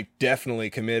misdemeanors that I definitely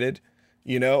committed.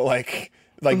 Like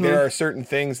there are certain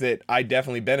things that I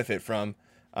definitely benefit from,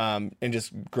 and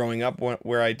just growing up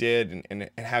where I did, and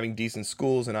having decent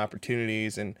schools and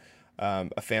opportunities, and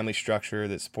a family structure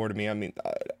that supported me. I mean,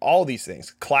 all these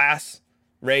things, class,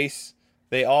 race,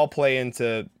 they all play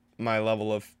into my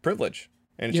level of privilege.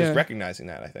 And it's just recognizing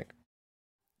that, I think.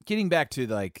 Getting back to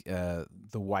like the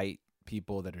white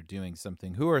people that are doing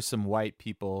something, who are some white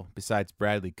people besides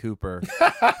Bradley Cooper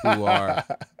who are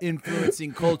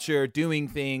influencing culture, doing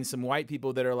things? Some white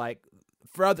people that are like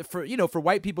for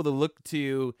white people to look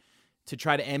to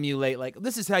try to emulate. Like,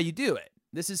 this is how you do it.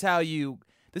 This is how you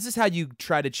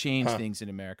try to change things in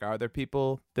America. Are there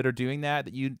people that are doing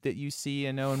that you see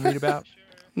and know and read about?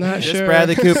 Not just sure.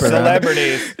 Bradley Cooper.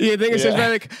 Celebrities. You think it's just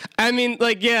Bradley? I mean,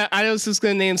 like, I was just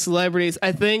gonna name celebrities.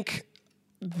 I think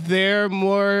they're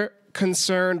more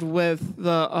concerned with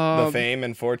the fame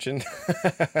and fortune.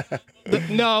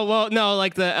 No,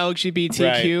 like the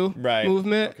LGBTQ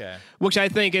movement, which I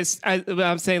think is.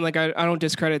 I'm saying, like, I don't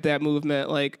discredit that movement.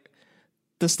 Like,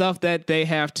 the stuff that they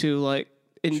have to like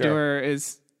endure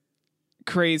is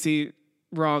crazy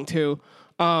wrong too.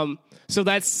 So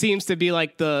that seems to be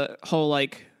like the whole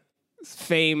like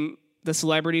fame, the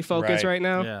celebrity focus right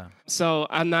now. Yeah. So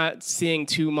I'm not seeing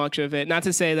too much of it. Not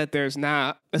to say that there's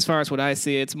not, as far as what I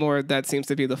see, it's more that seems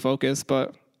to be the focus,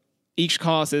 but each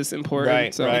cause is important.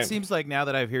 Right, so It seems like now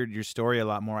that I've heard your story a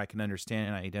lot more, I can understand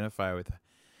and identify with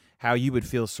how you would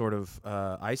feel sort of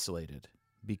isolated,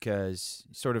 because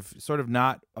sort of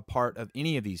not a part of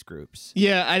any of these groups.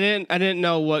 Yeah, I didn't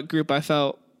know what group I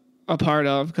felt a part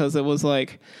of, because it was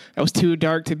like I was too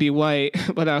dark to be white,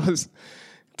 but I was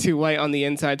too white on the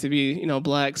inside to be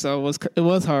black. So it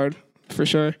was hard for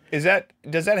sure. Does that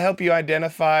help you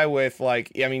identify with,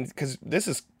 like, I mean, because this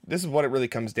is what it really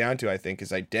comes down to, I think,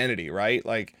 is identity, right?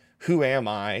 Like, who am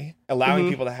I? Allowing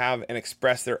people to have and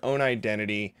express their own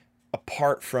identity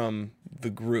apart from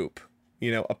the group,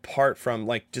 apart from,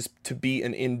 like, just to be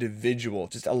an individual,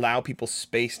 just allow people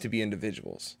space to be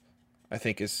individuals. I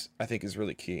think is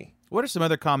really key. What are some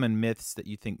other common myths that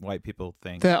you think white people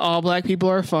think? That all black people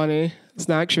are funny. It's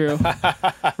not true.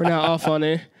 We're not all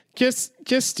funny. Just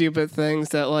stupid things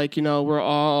that, like, we're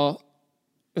all,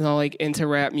 like, into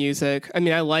rap music. I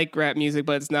mean, I like rap music,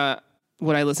 but it's not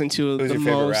what I listen to Who's the your most.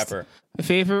 favorite rapper? My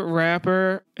favorite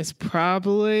rapper is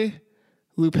probably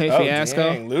Lupe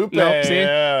Fiasco. Dang, Lupe. Nope, see?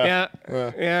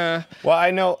 Yeah. Well,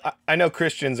 I know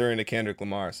Christians are into Kendrick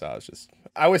Lamar, so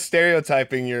I was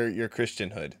stereotyping your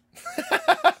Christian hood.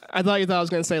 I thought you thought I was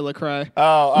gonna say Lecrae.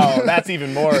 Oh, that's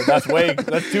even more. That's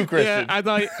too Christian. Yeah, I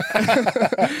thought.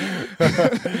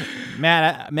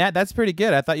 Matt, that's pretty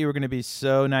good. I thought you were going to be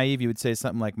so naive. You would say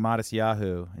something like "modest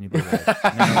Yahoo," and you'd be like,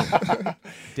 no,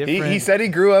 different. He said he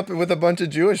grew up with a bunch of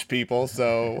Jewish people,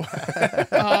 so.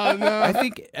 Oh no! I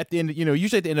think at the end,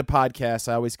 usually at the end of podcasts,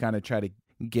 I always kind of try to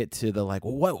get to the like,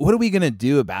 what are we going to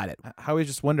do about it? I always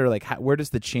just wonder, like, where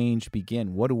does the change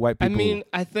begin? What do white people? I mean,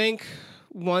 I think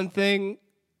one thing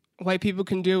white people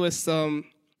can do is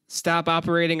stop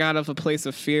operating out of a place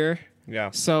of fear. Yeah.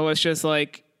 So it's just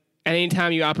like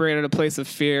anytime you operate at a place of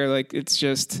fear, like it's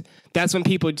just that's when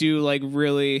people do like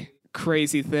really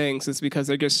crazy things. It's because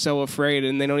they're just so afraid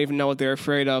and they don't even know what they're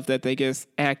afraid of that they just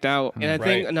act out. And I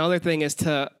think another thing is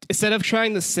to instead of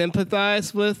trying to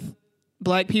sympathize with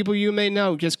Black people you may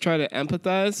know, just try to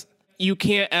empathize. You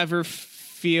can't ever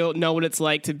know what it's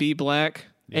like to be Black.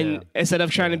 And instead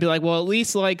of trying to be like, well, at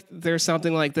least like there's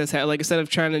something like this, like instead of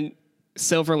trying to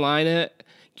silver line it,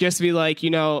 just be like,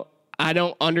 I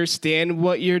don't understand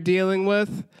what you're dealing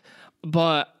with,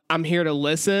 but I'm here to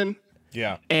listen.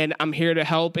 Yeah. And I'm here to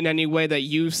help in any way that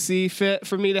you see fit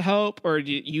for me to help, or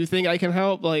you think I can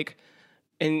help, like,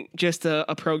 and just to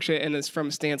approach it and it's from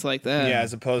a stance like that. Yeah,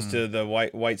 as opposed to the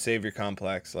white savior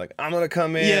complex, like I'm gonna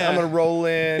come in, I'm gonna roll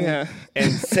in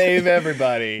and save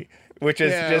everybody. Which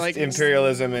is just like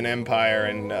imperialism and empire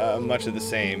and much of the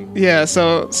same. Yeah,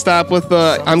 so stop with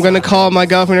the, I'm going to call my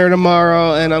governor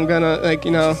tomorrow and I'm going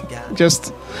to,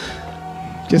 just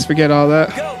forget all that.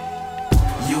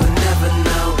 You will never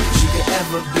know what you could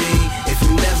ever be. If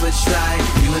you never try,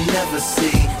 you will never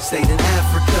see. Stayed in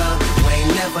Africa, we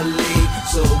ain't never leave.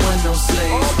 So there was no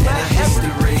slaves in our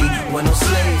history. Were no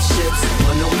slave ships,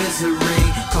 or no misery.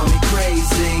 Call me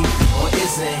crazy, or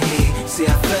isn't he? See,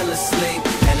 I fell asleep.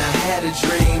 Had a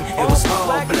dream, it was all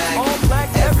black,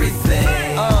 everything.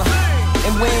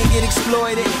 And we ain't get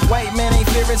exploited. White man ain't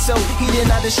fearing, so he did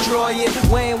not destroy it.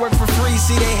 We ain't work for free,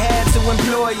 see they had to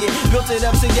employ it. Built it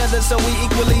up together, so we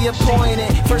equally appointed.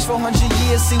 First 400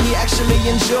 years, see we actually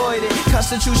enjoyed it.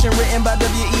 Constitution written by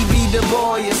W.E.B. Du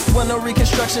Bois. When no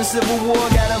Reconstruction, Civil War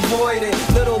got avoided.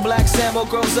 Little Black Sambo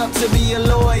grows up to be a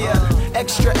lawyer.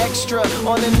 Extra, extra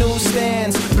on the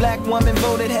newsstands. Black woman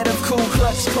voted head of Ku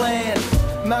Klux Klan.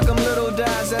 Malcolm Little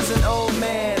dies as an old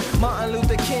man. Martin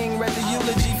Luther King read the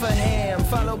eulogy for Ham.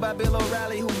 Followed by Bill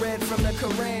O'Reilly who read from the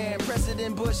Koran.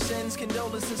 President Bush sends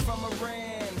condolences from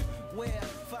Iran. Where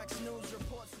Fox News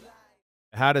reports live.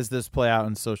 How does this play out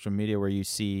on social media where you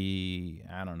see,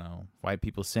 I don't know, white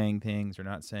people saying things or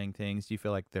not saying things? Do you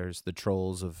feel like there's the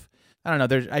trolls of, I don't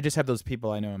know, I just have those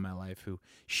people I know in my life who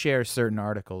share certain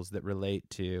articles that relate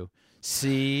to,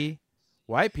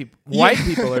 white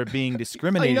people are being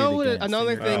discriminated against.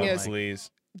 Another thing is,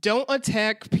 please. Don't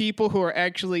attack people who are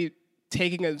actually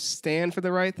taking a stand for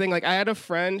the right thing. Like I had a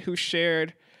friend who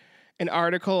shared an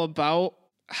article about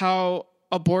how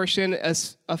abortion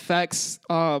affects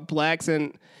Blacks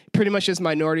and pretty much just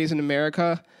minorities in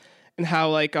America, and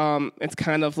how it's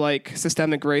kind of like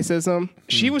systemic racism.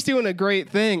 She was doing a great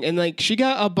thing, and like she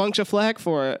got a bunch of flack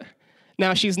for it.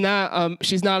 Now she's not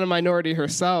a minority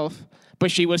herself. But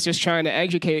she was just trying to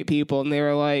educate people, and they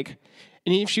were like,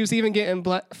 and she was even getting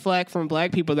flack from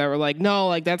Black people that were like, no,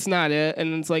 like that's not it,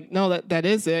 and it's like, no, that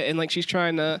is it, and like she's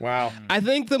trying to. Wow. I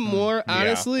think the more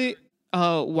honestly,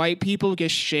 white people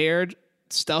get shared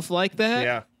stuff like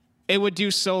that, it would do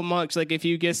so much. Like if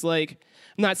you just like,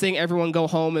 I'm not saying everyone go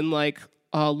home and like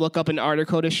look up an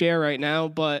article to share right now,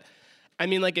 but I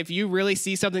mean like if you really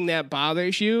see something that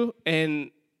bothers you and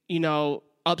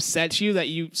upsets you, that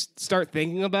you start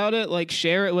thinking about it, like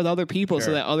share it with other people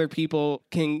so that other people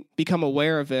can become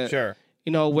aware of it. Sure.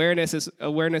 Awareness is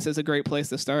a great place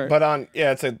to start. But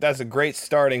that's a great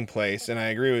starting place, and I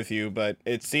agree with you. But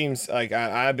it seems like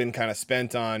I've been kind of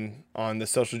spent on the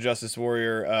Social Justice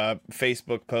Warrior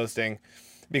Facebook posting,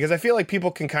 because I feel like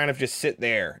people can kind of just sit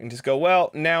there and just go,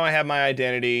 well, now I have my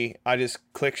identity. I just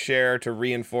click share to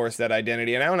reinforce that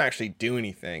identity, and I don't actually do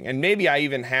anything. And maybe I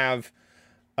even have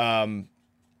some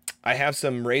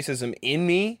racism in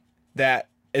me that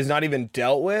is not even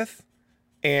dealt with.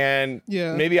 And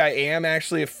maybe I am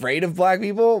actually afraid of Black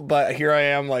people, but here I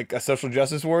am like a social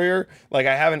justice warrior. Like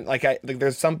I haven't,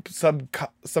 there's some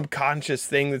subconscious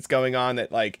thing that's going on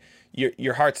that like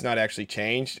your heart's not actually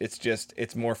changed.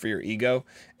 It's more for your ego.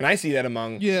 And I see that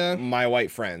among my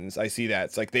white friends. I see that.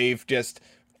 It's like they've just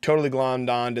totally glommed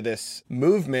on to this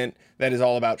movement that is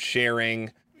all about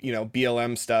sharing,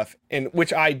 BLM stuff, and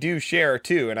which I do share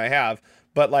too, and I have,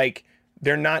 but like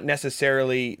they're not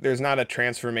necessarily, there's not a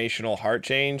transformational heart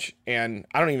change, and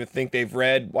I don't even think they've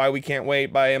read Why We Can't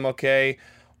Wait by MLK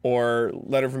or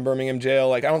Letter from Birmingham Jail.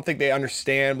 Like, I don't think they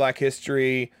understand Black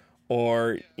history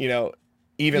or,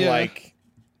 even like,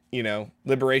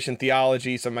 liberation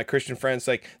theology. Some of my Christian friends,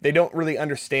 like, they don't really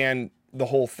understand the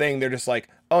whole thing. They're just like,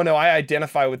 oh no, I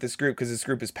identify with this group because this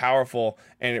group is powerful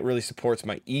and it really supports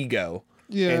my ego.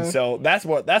 Yeah. And so that's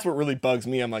what really bugs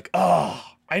me. I'm like, oh,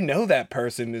 I know that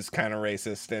person is kind of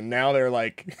racist, and now they're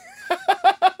like,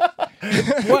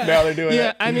 now they're doing it.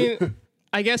 Yeah, I mean,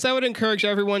 I guess I would encourage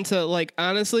everyone to, like,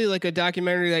 honestly, like, a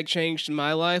documentary that changed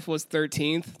my life was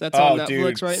 13th. That's on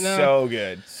Netflix right now. So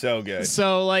good, so good.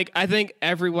 So, like, I think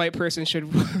every white person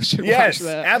should watch Yes,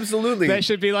 that. absolutely. That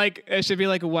should be like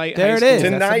a white. There high it school.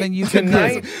 is. That's something you can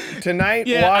do. Tonight,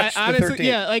 Yeah, watch I, the honestly, 13th.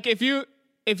 yeah. Like,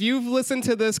 if you've listened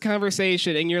to this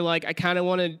conversation and you're like, I kind of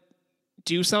want to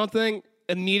do something,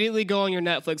 immediately go on your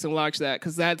Netflix and watch that,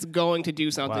 because that's going to do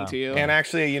something to you. And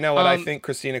actually, you know what? I think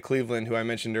Christina Cleveland, who I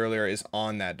mentioned earlier, is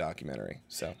on that documentary.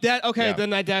 So That okay, Yeah.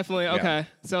 then I definitely Yeah. okay.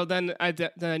 So then I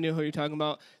knew who you're talking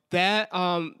about. That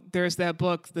there's that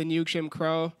book, The New Jim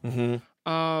Crow.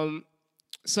 Mm-hmm.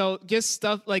 So just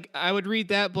stuff like I would read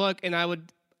that book, and I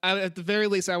would at the very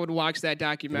least I would watch that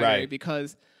documentary, Right.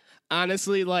 because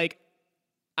honestly, like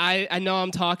I know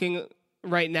I'm talking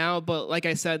right now, but like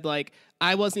I said, like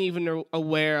I wasn't even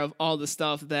aware of all the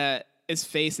stuff that is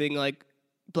facing like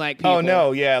Black people. Oh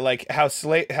no, yeah, like how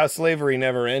slavery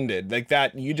never ended. Like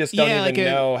that, you just don't Yeah, even like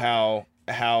know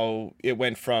how it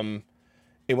went from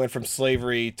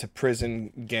slavery to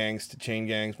prison gangs to chain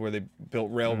gangs where they built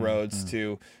railroads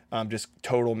to just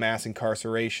total mass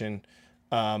incarceration.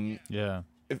 Yeah.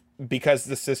 Because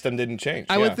the system didn't change.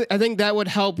 I think that would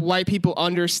help white people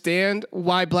understand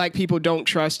why Black people don't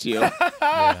trust you.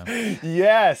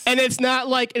 Yes. And it's not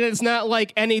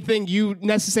like anything you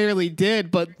necessarily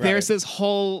did, but there's this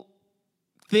whole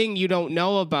thing you don't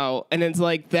know about, and it's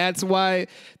like that's why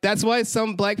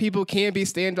some Black people can be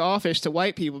standoffish to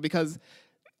white people, because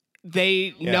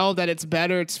they know that it's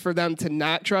better for them to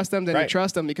not trust them than to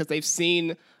trust them, because they've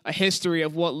seen a history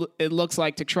of what it looks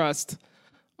like to trust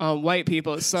white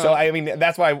people. So I mean,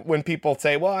 that's why when people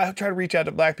say, well, I try to reach out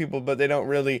to Black people, but they don't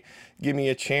really give me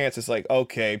a chance, it's like,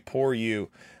 okay, poor you.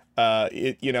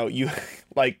 You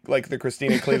like the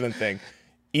Christina Cleveland thing,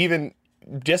 even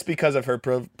just because of her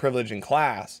privilege in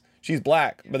class, she's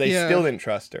Black, but they still didn't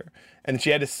trust her. And she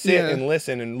had to sit and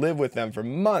listen and live with them for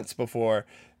months before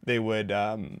they would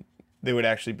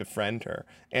actually befriend her.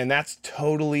 And that's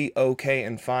totally okay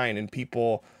and fine. And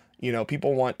people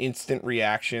want instant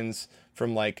reactions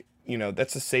from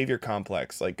that's a savior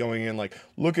complex, like going in like,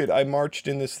 look I marched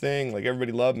in this thing, like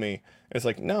everybody loved me. It's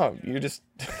like, no, you're just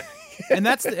and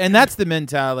that's the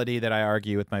mentality that I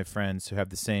argue with my friends who have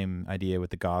the same idea with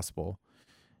the gospel.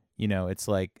 It's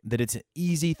like that it's an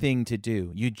easy thing to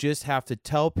do. You just have to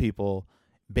tell people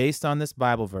based on this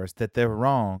Bible verse that they're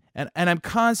wrong. And I'm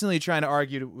constantly trying to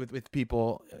argue with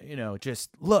people, just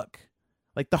look.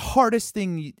 Like the hardest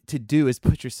thing to do is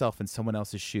put yourself in someone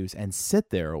else's shoes and sit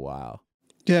there a while.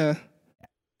 Yeah.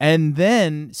 And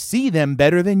then see them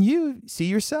better than you see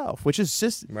yourself, which is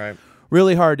just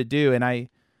really hard to do. And I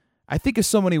think of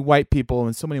so many white people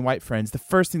and so many white friends, the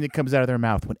first thing that comes out of their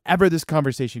mouth whenever this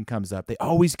conversation comes up, they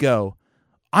always go,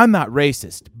 I'm not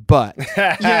racist, but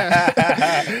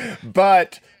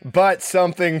but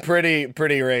something pretty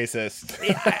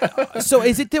racist. So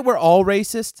is it that we're all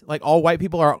racist? Like all white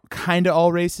people are kind of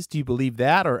all racist? Do you believe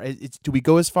that, or do we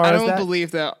go as far as that? I don't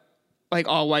believe that like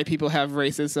all white people have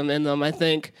racism in them. I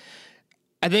think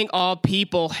all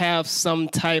people have some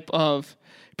type of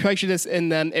prejudice in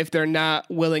them if they're not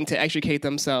willing to educate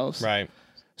themselves. Right.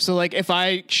 So like if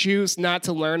I choose not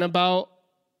to learn about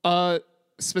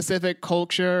specific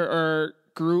culture or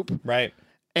group, right,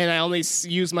 and I only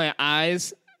use my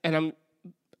eyes and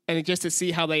just to see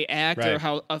how they act or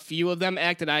how a few of them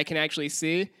act that I can actually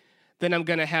see, then I'm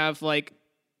gonna have I'm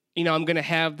gonna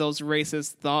have those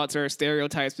racist thoughts or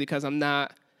stereotypes, because I'm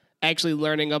not actually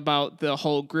learning about the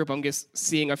whole group. I'm just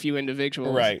seeing a few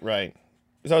individuals. Right.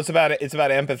 So it's about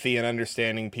empathy and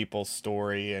understanding people's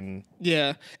story. And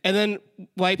yeah, and then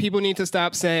white people need to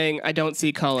stop saying I don't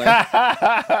see color.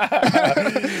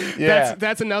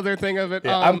 That's another thing of it.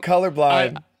 I'm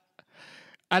colorblind.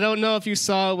 I don't know if you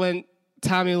saw when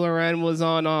Tommy Loren was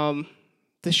on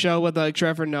the show with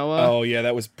Trevor Noah. Oh yeah,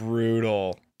 that was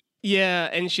brutal. Yeah,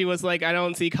 and she was like, I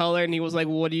don't see color, and he was like,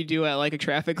 well, what do you do at like a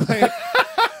traffic light?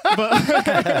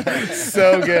 But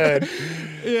so good.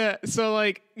 Yeah,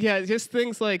 so just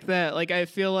things like that. Like I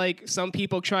feel like some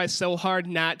people try so hard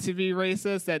not to be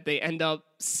racist that they end up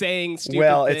saying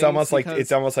stupid things.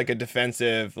 It's almost like a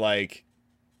defensive, like,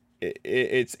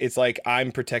 it's like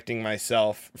I'm protecting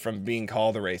myself from being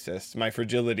called a racist. My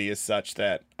fragility is such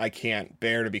that I can't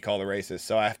bear to be called a racist,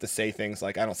 so I have to say things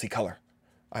like I don't see color.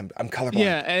 I'm colorblind.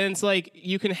 Yeah, and it's like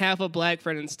you can have a black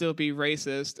friend and still be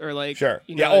racist, or like Sure.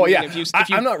 You know Yeah. what Oh I mean? yeah. If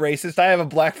you, I'm not racist. I have a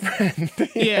black friend.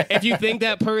 yeah, if you think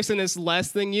that person is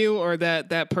less than you, or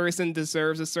that person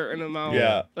deserves a certain amount,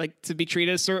 Yeah. like to be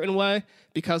treated a certain way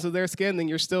because of their skin, then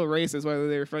you're still racist, whether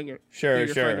they're friend, Sure.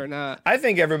 friend or not. I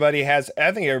think everybody has a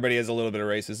little bit of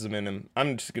racism in them.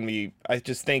 I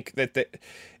just think that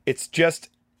it's just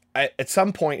at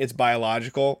some point it's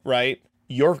biological, right?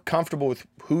 You're comfortable with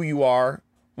who you are,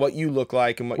 what you look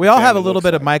like, and what We your all have a family little looks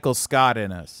bit of like. Michael Scott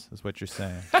in us, is what you're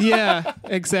saying. Yeah,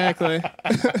 exactly.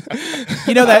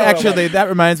 You know that actually that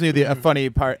reminds me of a funny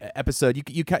episode.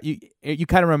 You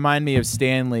kind of remind me of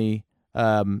Stanley.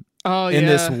 Oh in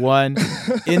yeah.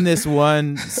 this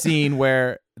one scene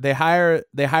where they hire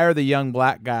the young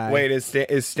black guy. Wait,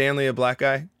 is Stanley a black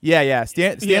guy? Yeah.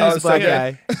 Stanley's Oh, a black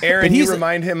guy. Aaron, But you he's-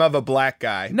 remind him of a black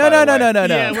guy. No. by the way.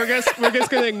 Yeah, we're just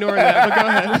gonna ignore that. But go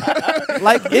ahead.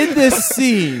 Like in this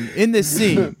scene,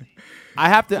 I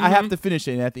have to finish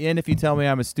it. And at the end, if you tell me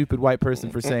I'm a stupid white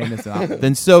person for saying this,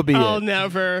 then so be Oh, it.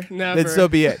 never. Then so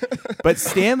be it. But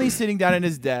Stanley's sitting down at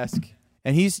his desk,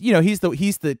 and he's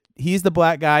the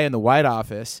black guy in the White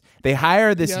Office. They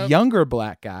hire this Yep. younger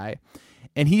black guy,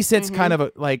 and he sits kind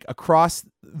of like across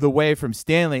the way from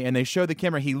Stanley, and they show the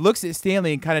camera. He looks at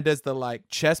Stanley and kind of does the like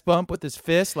chest bump with his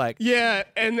fist, like. Yeah,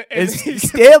 and And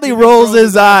Stanley rolls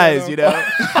his eyes, you know.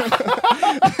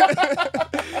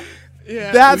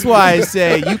 Yeah. That's why I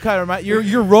say you kind of remind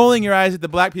you're rolling your eyes at the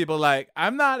black people like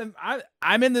I'm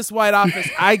in this White Office.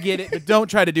 I get it, but don't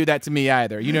try to do that to me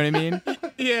either. You know what I mean?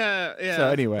 Yeah. So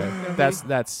anyway, that's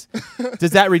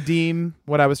does that redeem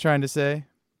what I was trying to say?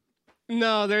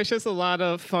 No, there's just a lot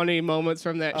of funny moments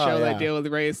from that Oh, show yeah. that deal with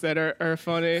race that are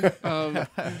funny.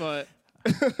 But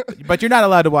But you're not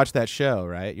allowed to watch that show,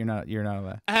 right? You're not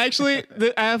allowed. actually,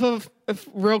 I have a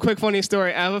real quick funny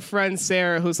story. I have a friend,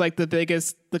 Sarah, who's like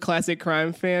the classic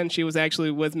crime fan. She was actually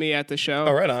with me at the show.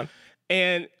 Oh, right on.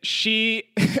 And she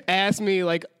asked me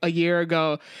like a year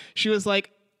ago, she was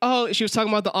like, oh, she was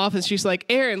talking about The Office. She's like,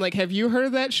 Aaron, like, have you heard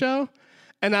of that show?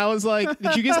 And I was like,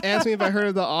 did you just ask me if I heard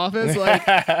of The Office? Like,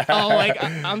 oh, like,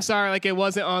 I'm sorry, like, it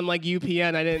wasn't on like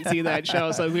UPN. I didn't see that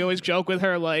show. So we always joke with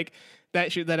her like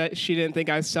that she didn't think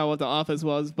I saw what The Office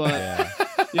was, but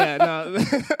yeah, no.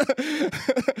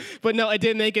 But no, it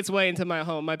did make its way into my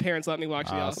home. My parents let me watch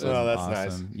The Office. Oh,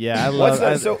 that's nice. Yeah, I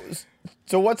love.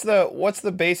 So what's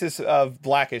the basis of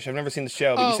Blackish? I've never seen the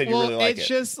show, but you said you really like it's it.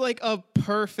 just like a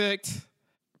perfect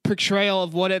portrayal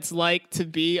of what it's like to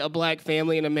be a black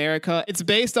family in America. It's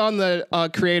based on the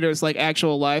creator's like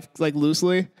actual life, like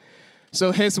loosely.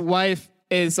 So his wife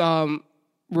is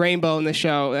Rainbow in the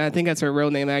show, and I think that's her real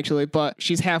name actually, but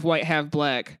she's half white, half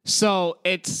black. So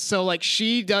like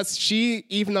she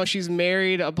even though she's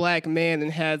married a black man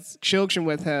and has children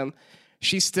with him,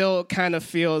 she still kind of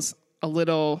feels a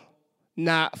little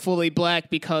not fully black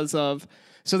because of.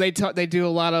 So they do a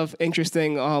lot of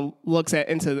interesting looks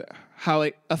into how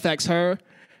it affects her and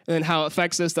then how it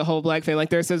affects us, the whole black family. Like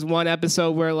there's this one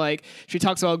episode where like she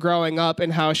talks about growing up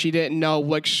and how she didn't know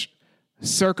which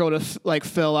circle to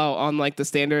fill out on like the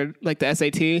standard, like the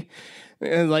SAT.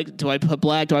 And like, do I put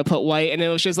black? Do I put white? And it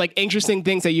was just like interesting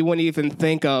things that you wouldn't even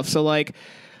think of. So like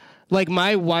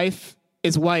my wife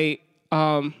is white.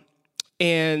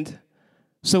 And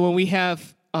so when we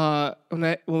have,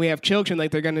 when we have children,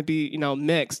 like they're going to be,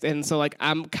 mixed. And so like,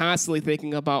 I'm constantly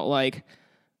thinking about like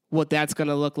what that's going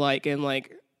to look like and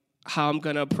like how I'm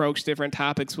going to approach different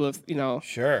topics with,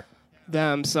 Sure.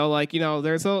 them. So like,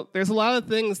 there's a lot of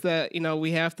things that,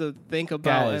 we have to think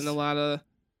about. Guys. And a lot of,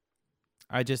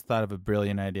 I just thought of a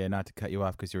brilliant idea, not to cut you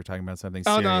off because you were talking about something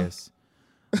Oh, no. serious.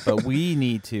 But we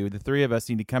need to, the three of us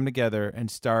need to come together and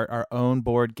start our own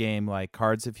board game like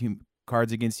Cards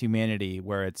Against Humanity,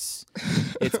 where it's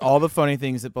all the funny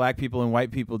things that black people and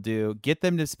white people do. Get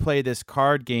them to play this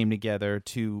card game together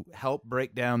to help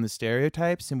break down the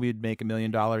stereotypes, and we'd make $1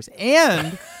 million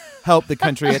and help the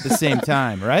country at the same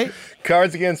time, right?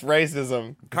 Cards Against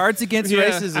Racism. Cards Against Yeah,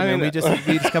 Racism, I mean, and we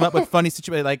just come up with funny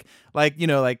situations, like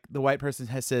the white person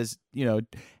says,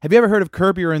 have you ever heard of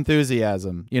Curb Your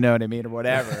Enthusiasm? You know what I mean, or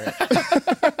whatever.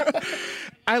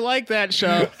 I like that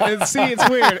show. And see, it's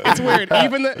weird. It's weird.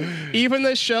 Even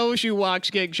the shows you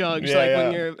watch get judged.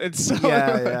 When you're, it's so.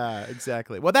 Yeah,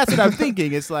 exactly. Well, that's what I'm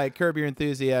thinking. It's like Curb Your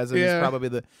Enthusiasm is Yeah.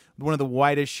 probably one of the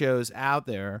whitest shows out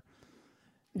there.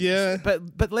 Yeah.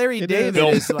 But Larry It David Bill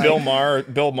is like,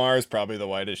 Maher is probably the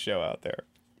whitest show out there.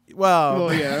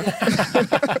 Well,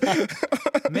 yeah.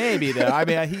 maybe though. I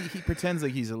mean, he pretends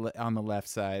like he's on the left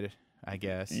side, I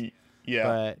guess.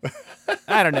 Yeah. But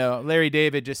I don't know. Larry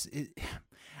David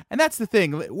and that's the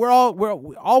thing. We're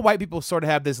all white people sort of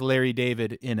have this Larry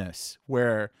David in us,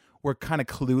 where we're kind of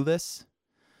clueless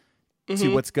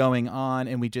to what's going on,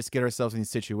 and we just get ourselves in these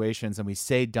situations and we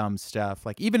say dumb stuff.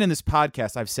 Like even in this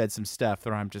podcast, I've said some stuff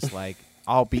that I'm just like,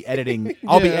 I'll be editing this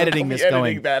editing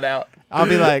going that out. I'll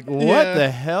be like, what the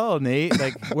hell, Nate?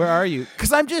 Like, where are you?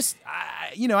 Because I'm just,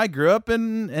 I grew up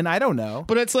and I don't know.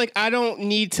 But it's like, I don't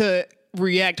need to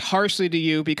react harshly to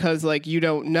you because like you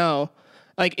don't know.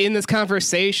 Like in this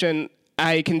conversation,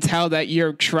 I can tell that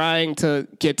you're trying to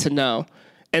get to know.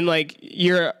 And like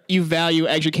you value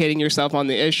educating yourself on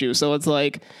the issue. So it's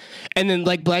like, and then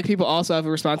like black people also have a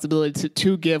responsibility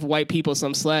to give white people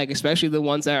some slack, especially the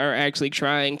ones that are actually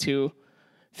trying to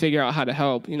figure out how to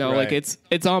help. You know, Right. like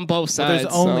it's on both sides.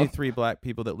 There's only so. 3 black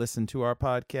people that listen to our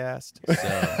podcast.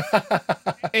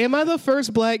 So. Am I the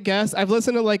first black guest? I've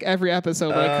listened to like every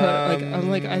episode. But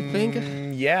I think.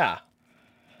 Yeah.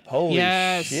 Holy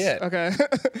Yes. shit. Okay.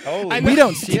 Holy We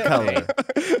don't see shit, color. Nate.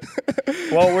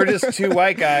 Well, we're just 2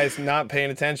 white guys not paying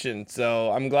attention.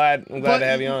 So I'm glad to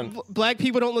have you on. Black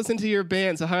people don't listen to your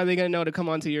band, so how are they going to know to come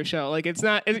onto your show? Like, it's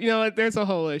not, there's a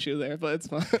whole issue there, but it's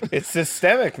fine. It's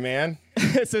systemic, man.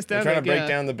 It's systemic. We're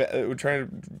trying to we're trying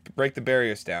to break the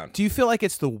barriers down. Do you feel like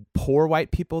it's the poor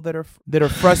white people that are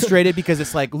frustrated because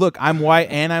it's like, look, I'm white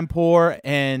and I'm poor,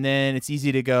 and then it's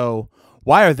easy to go,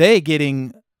 why are they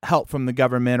getting help from the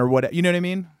government or what? You know what I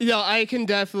mean? I can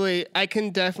definitely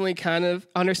kind of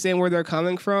understand where they're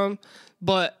coming from,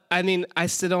 but I mean, I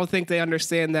still don't think they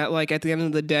understand that, like, at the end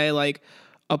of the day, like,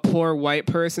 a poor white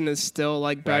person is still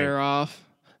like better off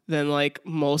than like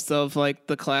most of like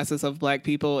the classes of black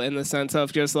people, in the sense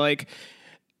of just like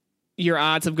your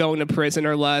odds of going to prison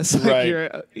are less.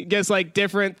 Right. Just like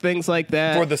different things like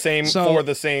that For the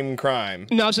same crime.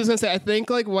 No, I was just gonna say, I think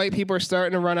like white people are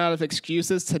starting to run out of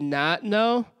excuses to not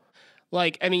know.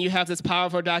 Like, I mean, you have this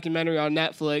powerful documentary on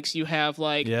Netflix. You have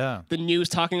like the news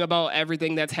talking about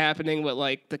everything that's happening with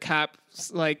like the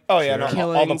cops, like Oh yeah, no,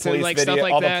 killings all the police and like video, stuff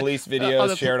like all that. the police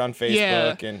videos shared on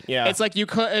Facebook, and It's like you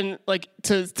couldn't like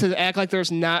to act like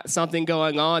there's not something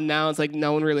going on now. It's like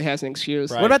no one really has an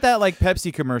excuse. Right. What about that like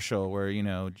Pepsi commercial where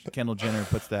Kendall Jenner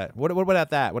puts that? What about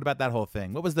that? What about that whole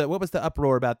thing? What was the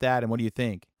uproar about that? And what do you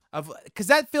think? Because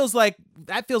that feels like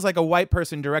a white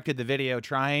person directed the video,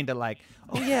 trying to like,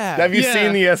 oh yeah. Have you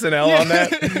seen the SNL on that?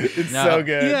 It's so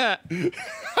good.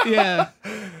 Yeah.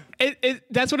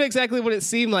 That's exactly what it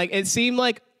seemed like. It seemed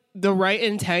like the right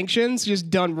intentions just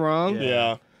done wrong.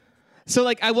 Yeah. So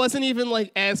like I wasn't even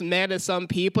like as mad as some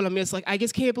people. I'm just like, I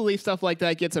just can't believe stuff like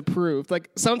that gets approved. Like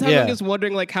sometimes I'm just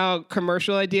wondering like how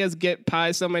commercial ideas get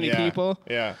past so many people.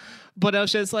 Yeah. But I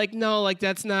was just like, no, like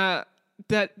that's not.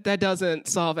 That doesn't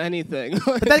solve anything.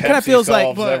 But that kind of feels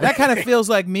like solves that kind of feels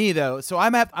like me though. So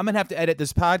I'm gonna have to edit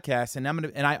this podcast, and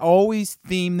I always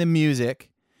theme the music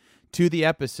to the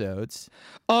episodes.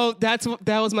 Oh, that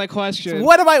was my question. So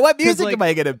what music like, am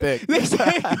I gonna pick?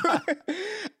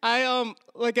 I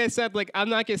like I said, like I'm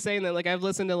not just saying that. Like I've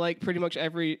listened to like pretty much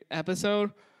every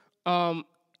episode,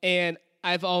 and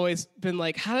I've always been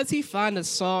like, how does he find a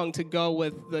song to go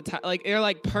with the like? They're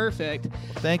like perfect.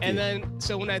 Thank you. And then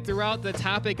so when I threw out the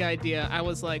topic idea, I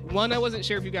was like, one, I wasn't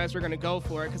sure if you guys were gonna go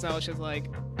for it because I was just like,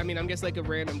 I mean, I'm just like a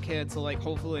random kid, so like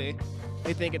hopefully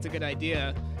they think it's a good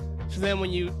idea. So then when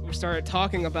you started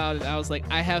talking about it, I was like,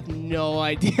 I have no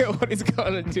idea what he's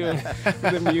gonna do with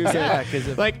the music. Yeah,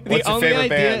 because like What's the your only favorite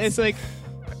idea band? is like.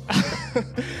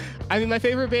 I mean, my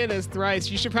favorite band is Thrice.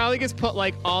 You should probably just put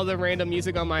like all the random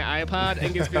music on my iPod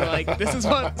and just be like, this is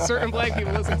what certain black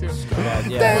people listen to.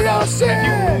 yeah.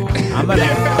 I'm gonna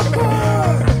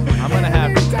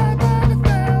have.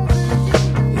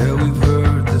 Yeah, we've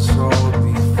heard this all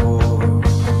before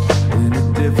in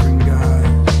a different guise.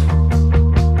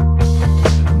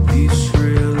 These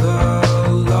shrill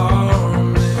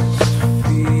alarmist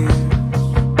fears,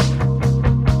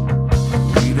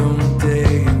 we don't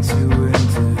deign to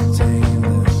entertain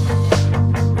them,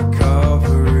 we're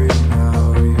covering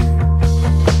our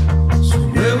ears. So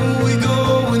where will we go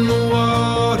in the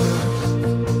water,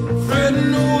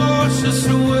 threatening to wash us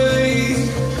away?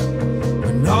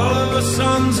 When all of our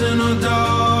sons and our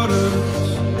daughters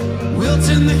wilt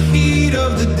in the heat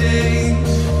of the day,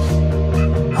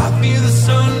 I feel the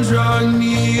sun drawing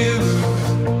nearer,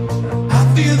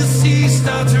 I feel the sea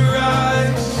start to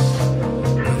rise.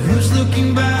 But who's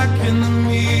looking back in the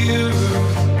mirror?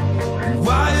 And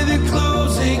why are they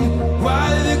closing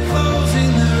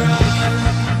their eyes?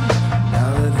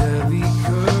 Now that heavy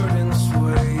curtain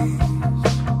sways,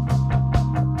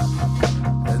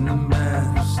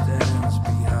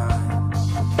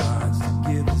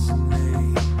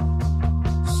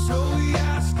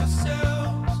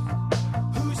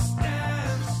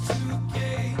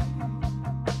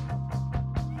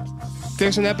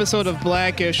 There's an episode of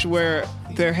Blackish where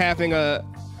they're going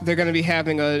to be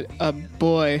having a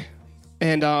boy,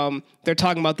 and they're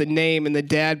talking about the name, and the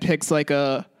dad picks like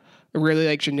a really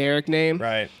like generic name,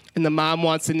 Right. and the mom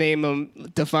wants to name him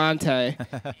Devontae,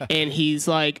 and he's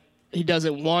like, he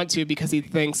doesn't want to because he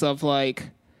thinks of like,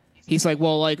 he's like,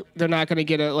 well, like they're not gonna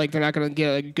get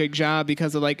a good job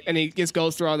because of like, and he just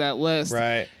goes through all that list,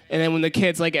 Right. And then when the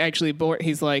kid's like actually bored,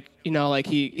 he's like, you know, like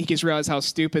he just realized how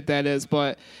stupid that is.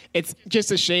 But it's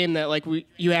just a shame that like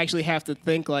you actually have to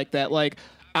think like that. Like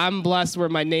I'm blessed where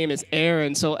my name is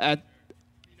Aaron, so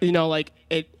you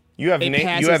have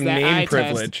name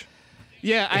privilege.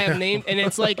 Yeah, I have name, and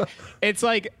it's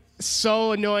like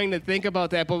so annoying to think about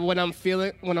that. But when I'm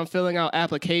filling out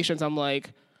applications, I'm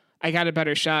like, I got a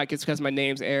better shot just because my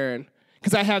name's Aaron.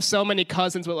 Because I have so many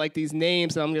cousins with like these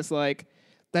names, and I'm just like,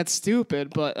 that's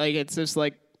stupid. But like, it's just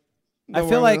like, I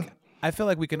feel like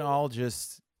we can all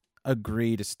just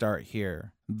agree to start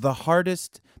here. The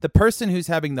person who's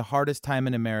having the hardest time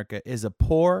in America is a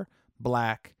poor,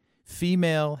 black,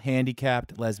 female,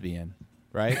 handicapped lesbian,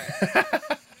 right?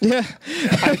 Yeah,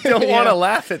 I don't want to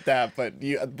laugh at that, but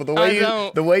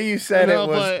the way you said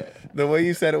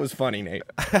it was funny, Nate.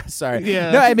 Sorry.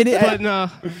 Yeah. No, I mean, no,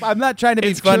 I'm not trying to be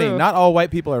It's funny. true. Not all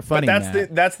white people are funny. But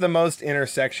Matt. that's the most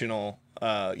intersectional.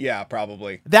 Yeah,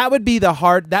 probably. That would be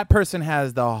that person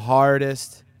has the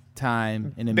hardest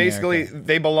time in America. Basically,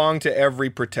 they belong to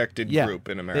every protected group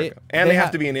in America, they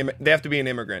have to be an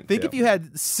immigrant. Think too. if you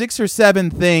had 6 or 7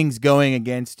 things going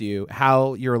against you,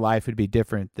 how your life would be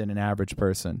different than an average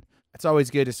person. It's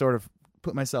always good to sort of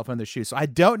put myself in their shoes. So I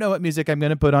don't know what music I'm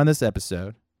going to put on this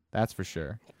episode. That's for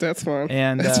sure. that's fine.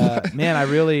 And man, I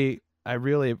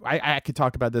could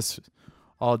talk about this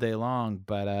all day long,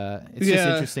 but it's just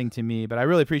interesting to me. But I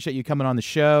really appreciate you coming on the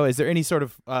show. Is there any sort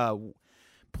of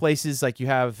places like you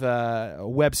have a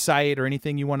website or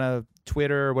anything you want to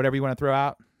Twitter or whatever you want to throw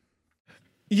out?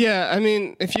 Yeah, I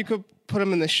mean, if you could put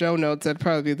them in the show notes, that'd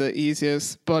probably be the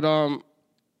easiest. But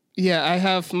yeah, I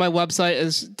have my website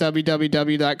is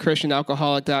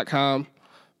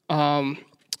www.christianalcoholic.com.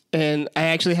 And I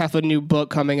actually have a new book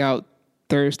coming out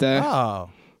Thursday. Oh,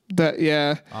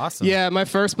 Awesome. Yeah, my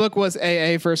first book was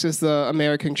AA versus the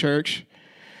American Church.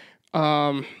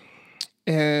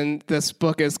 And this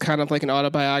book is kind of like an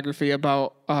autobiography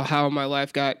about how my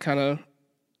life got kind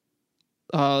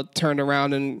of turned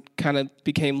around and kind of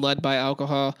became led by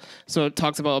alcohol. So it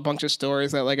talks about a bunch of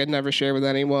stories that like I'd never share with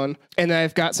anyone. And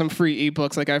I've got some free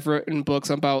ebooks. Like I've written books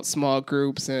about small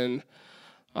groups and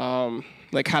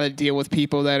like how to deal with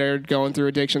people that are going through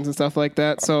addictions and stuff like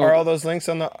that. So are all those links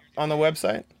on the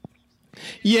website?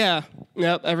 Yeah.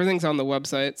 Yep. Everything's on the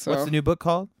website. So what's the new book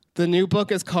called? The new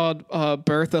book is called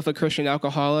Birth of a Christian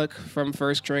Alcoholic, From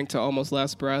First Drink to Almost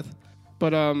Last Breath.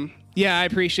 But yeah, I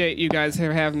appreciate you guys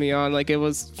having me on. Like it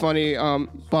was funny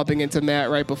bumping into Matt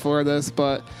right before this,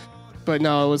 but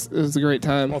no, it was a great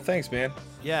time. Well, thanks, man.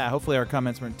 Yeah, hopefully our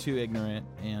comments weren't too ignorant,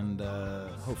 and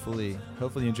hopefully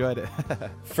you enjoyed it.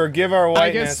 Forgive our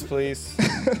whiteness, please.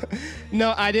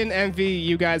 No, I didn't envy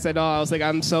you guys at all. I was like,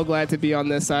 I'm so glad to be on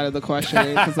this side of the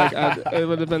questioning because like it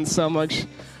would have been so much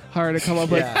harder to come up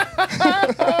with.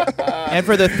 And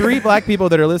for the 3 black people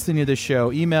that are listening to this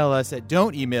show, email us at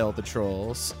don't email the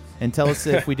trolls and tell us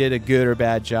if we did a good or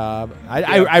bad job.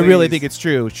 I really think it's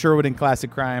true. Sherwood and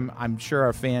Classic Crime, I'm sure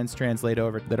our fans translate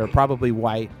over that are probably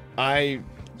white.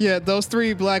 Yeah, those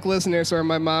 3 black listeners are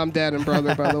my mom, dad, and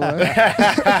brother, by the way.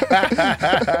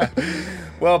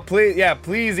 Well,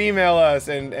 please email us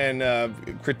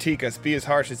and critique us. Be as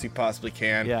harsh as you possibly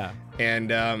can. Yeah. And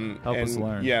help us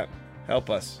learn. Yeah, help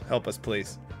us,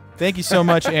 please. Thank you so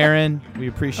much, Aaron. We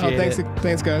appreciate it.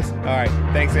 Thanks, guys. All right,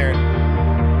 thanks, Aaron.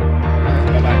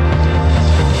 Bye bye.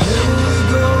 Here we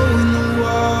go in the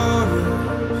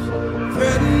waters,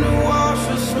 threatening to wash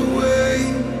us away.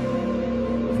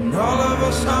 And all of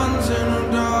our sons and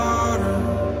our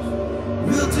daughters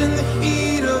wilt in the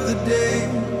heat of the day.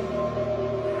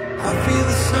 I feel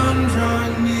the sun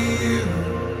drawing near.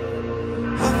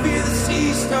 I feel the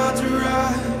sea start to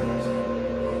rise.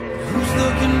 Who's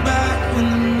looking back in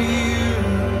the mirror?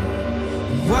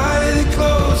 Why are they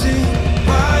closing?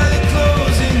 Why are they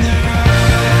closing their eyes?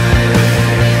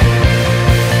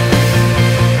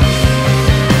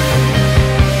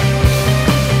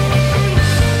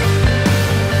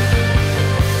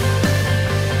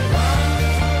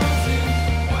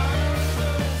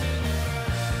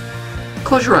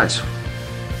 Close your eyes.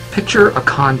 Picture a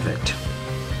convict.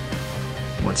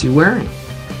 What's he wearing?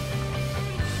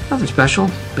 Nothing special.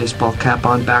 Baseball cap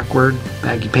on backward,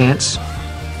 baggy pants.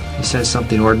 He says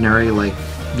something ordinary like,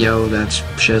 "Yo, that's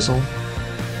shizzle."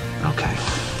 Okay.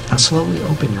 Now slowly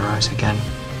open your eyes again.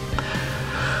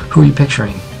 Who are you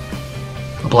picturing?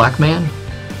 A black man?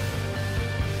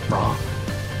 Wrong.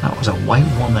 That was a white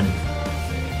woman.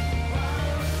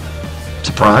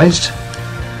 Surprised?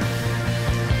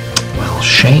 Well,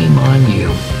 shame on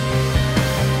you.